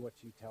and do what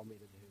you tell me to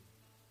do.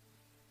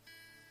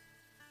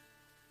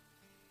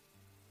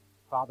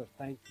 Father,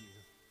 thank you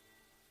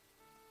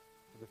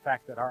for the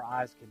fact that our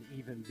eyes can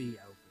even be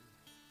open.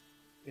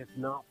 If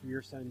not for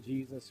your Son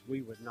Jesus,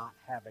 we would not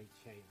have a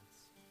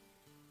chance.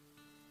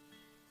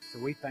 So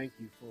we thank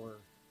you for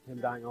him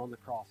dying on the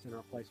cross in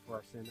our place for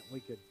our sin, that we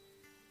could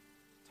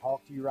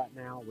talk to you right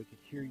now, we could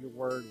hear your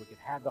word, we could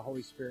have the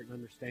Holy Spirit and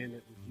understand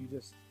it. Would you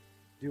just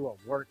do a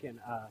work in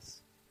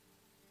us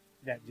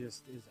that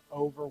just is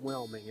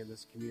overwhelming in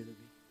this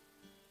community,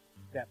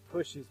 that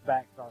pushes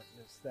back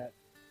darkness, that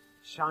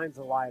shines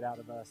a light out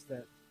of us,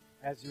 that,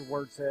 as your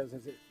word says,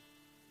 as it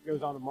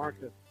goes on to Mark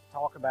to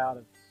talk about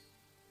it,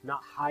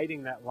 not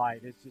hiding that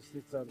light.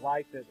 It's a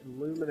light that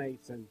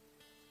illuminates and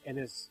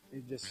it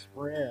just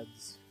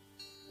spreads.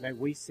 May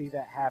we see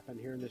that happen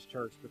here in this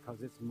church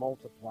because it's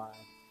multiplied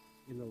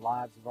in the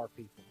lives of our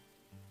people.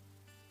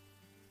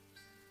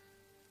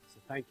 So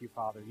thank you,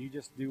 Father. You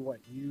just do what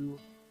you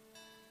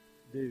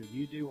do.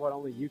 You do what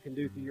only you can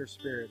do through your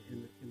Spirit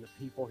in the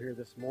people here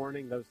this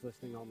morning, those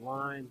listening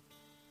online.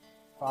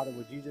 Father,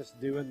 would you just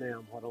do in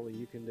them what only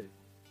you can do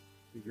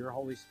through your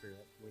Holy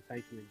Spirit? We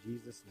thank you in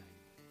Jesus'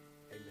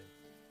 name. Amen.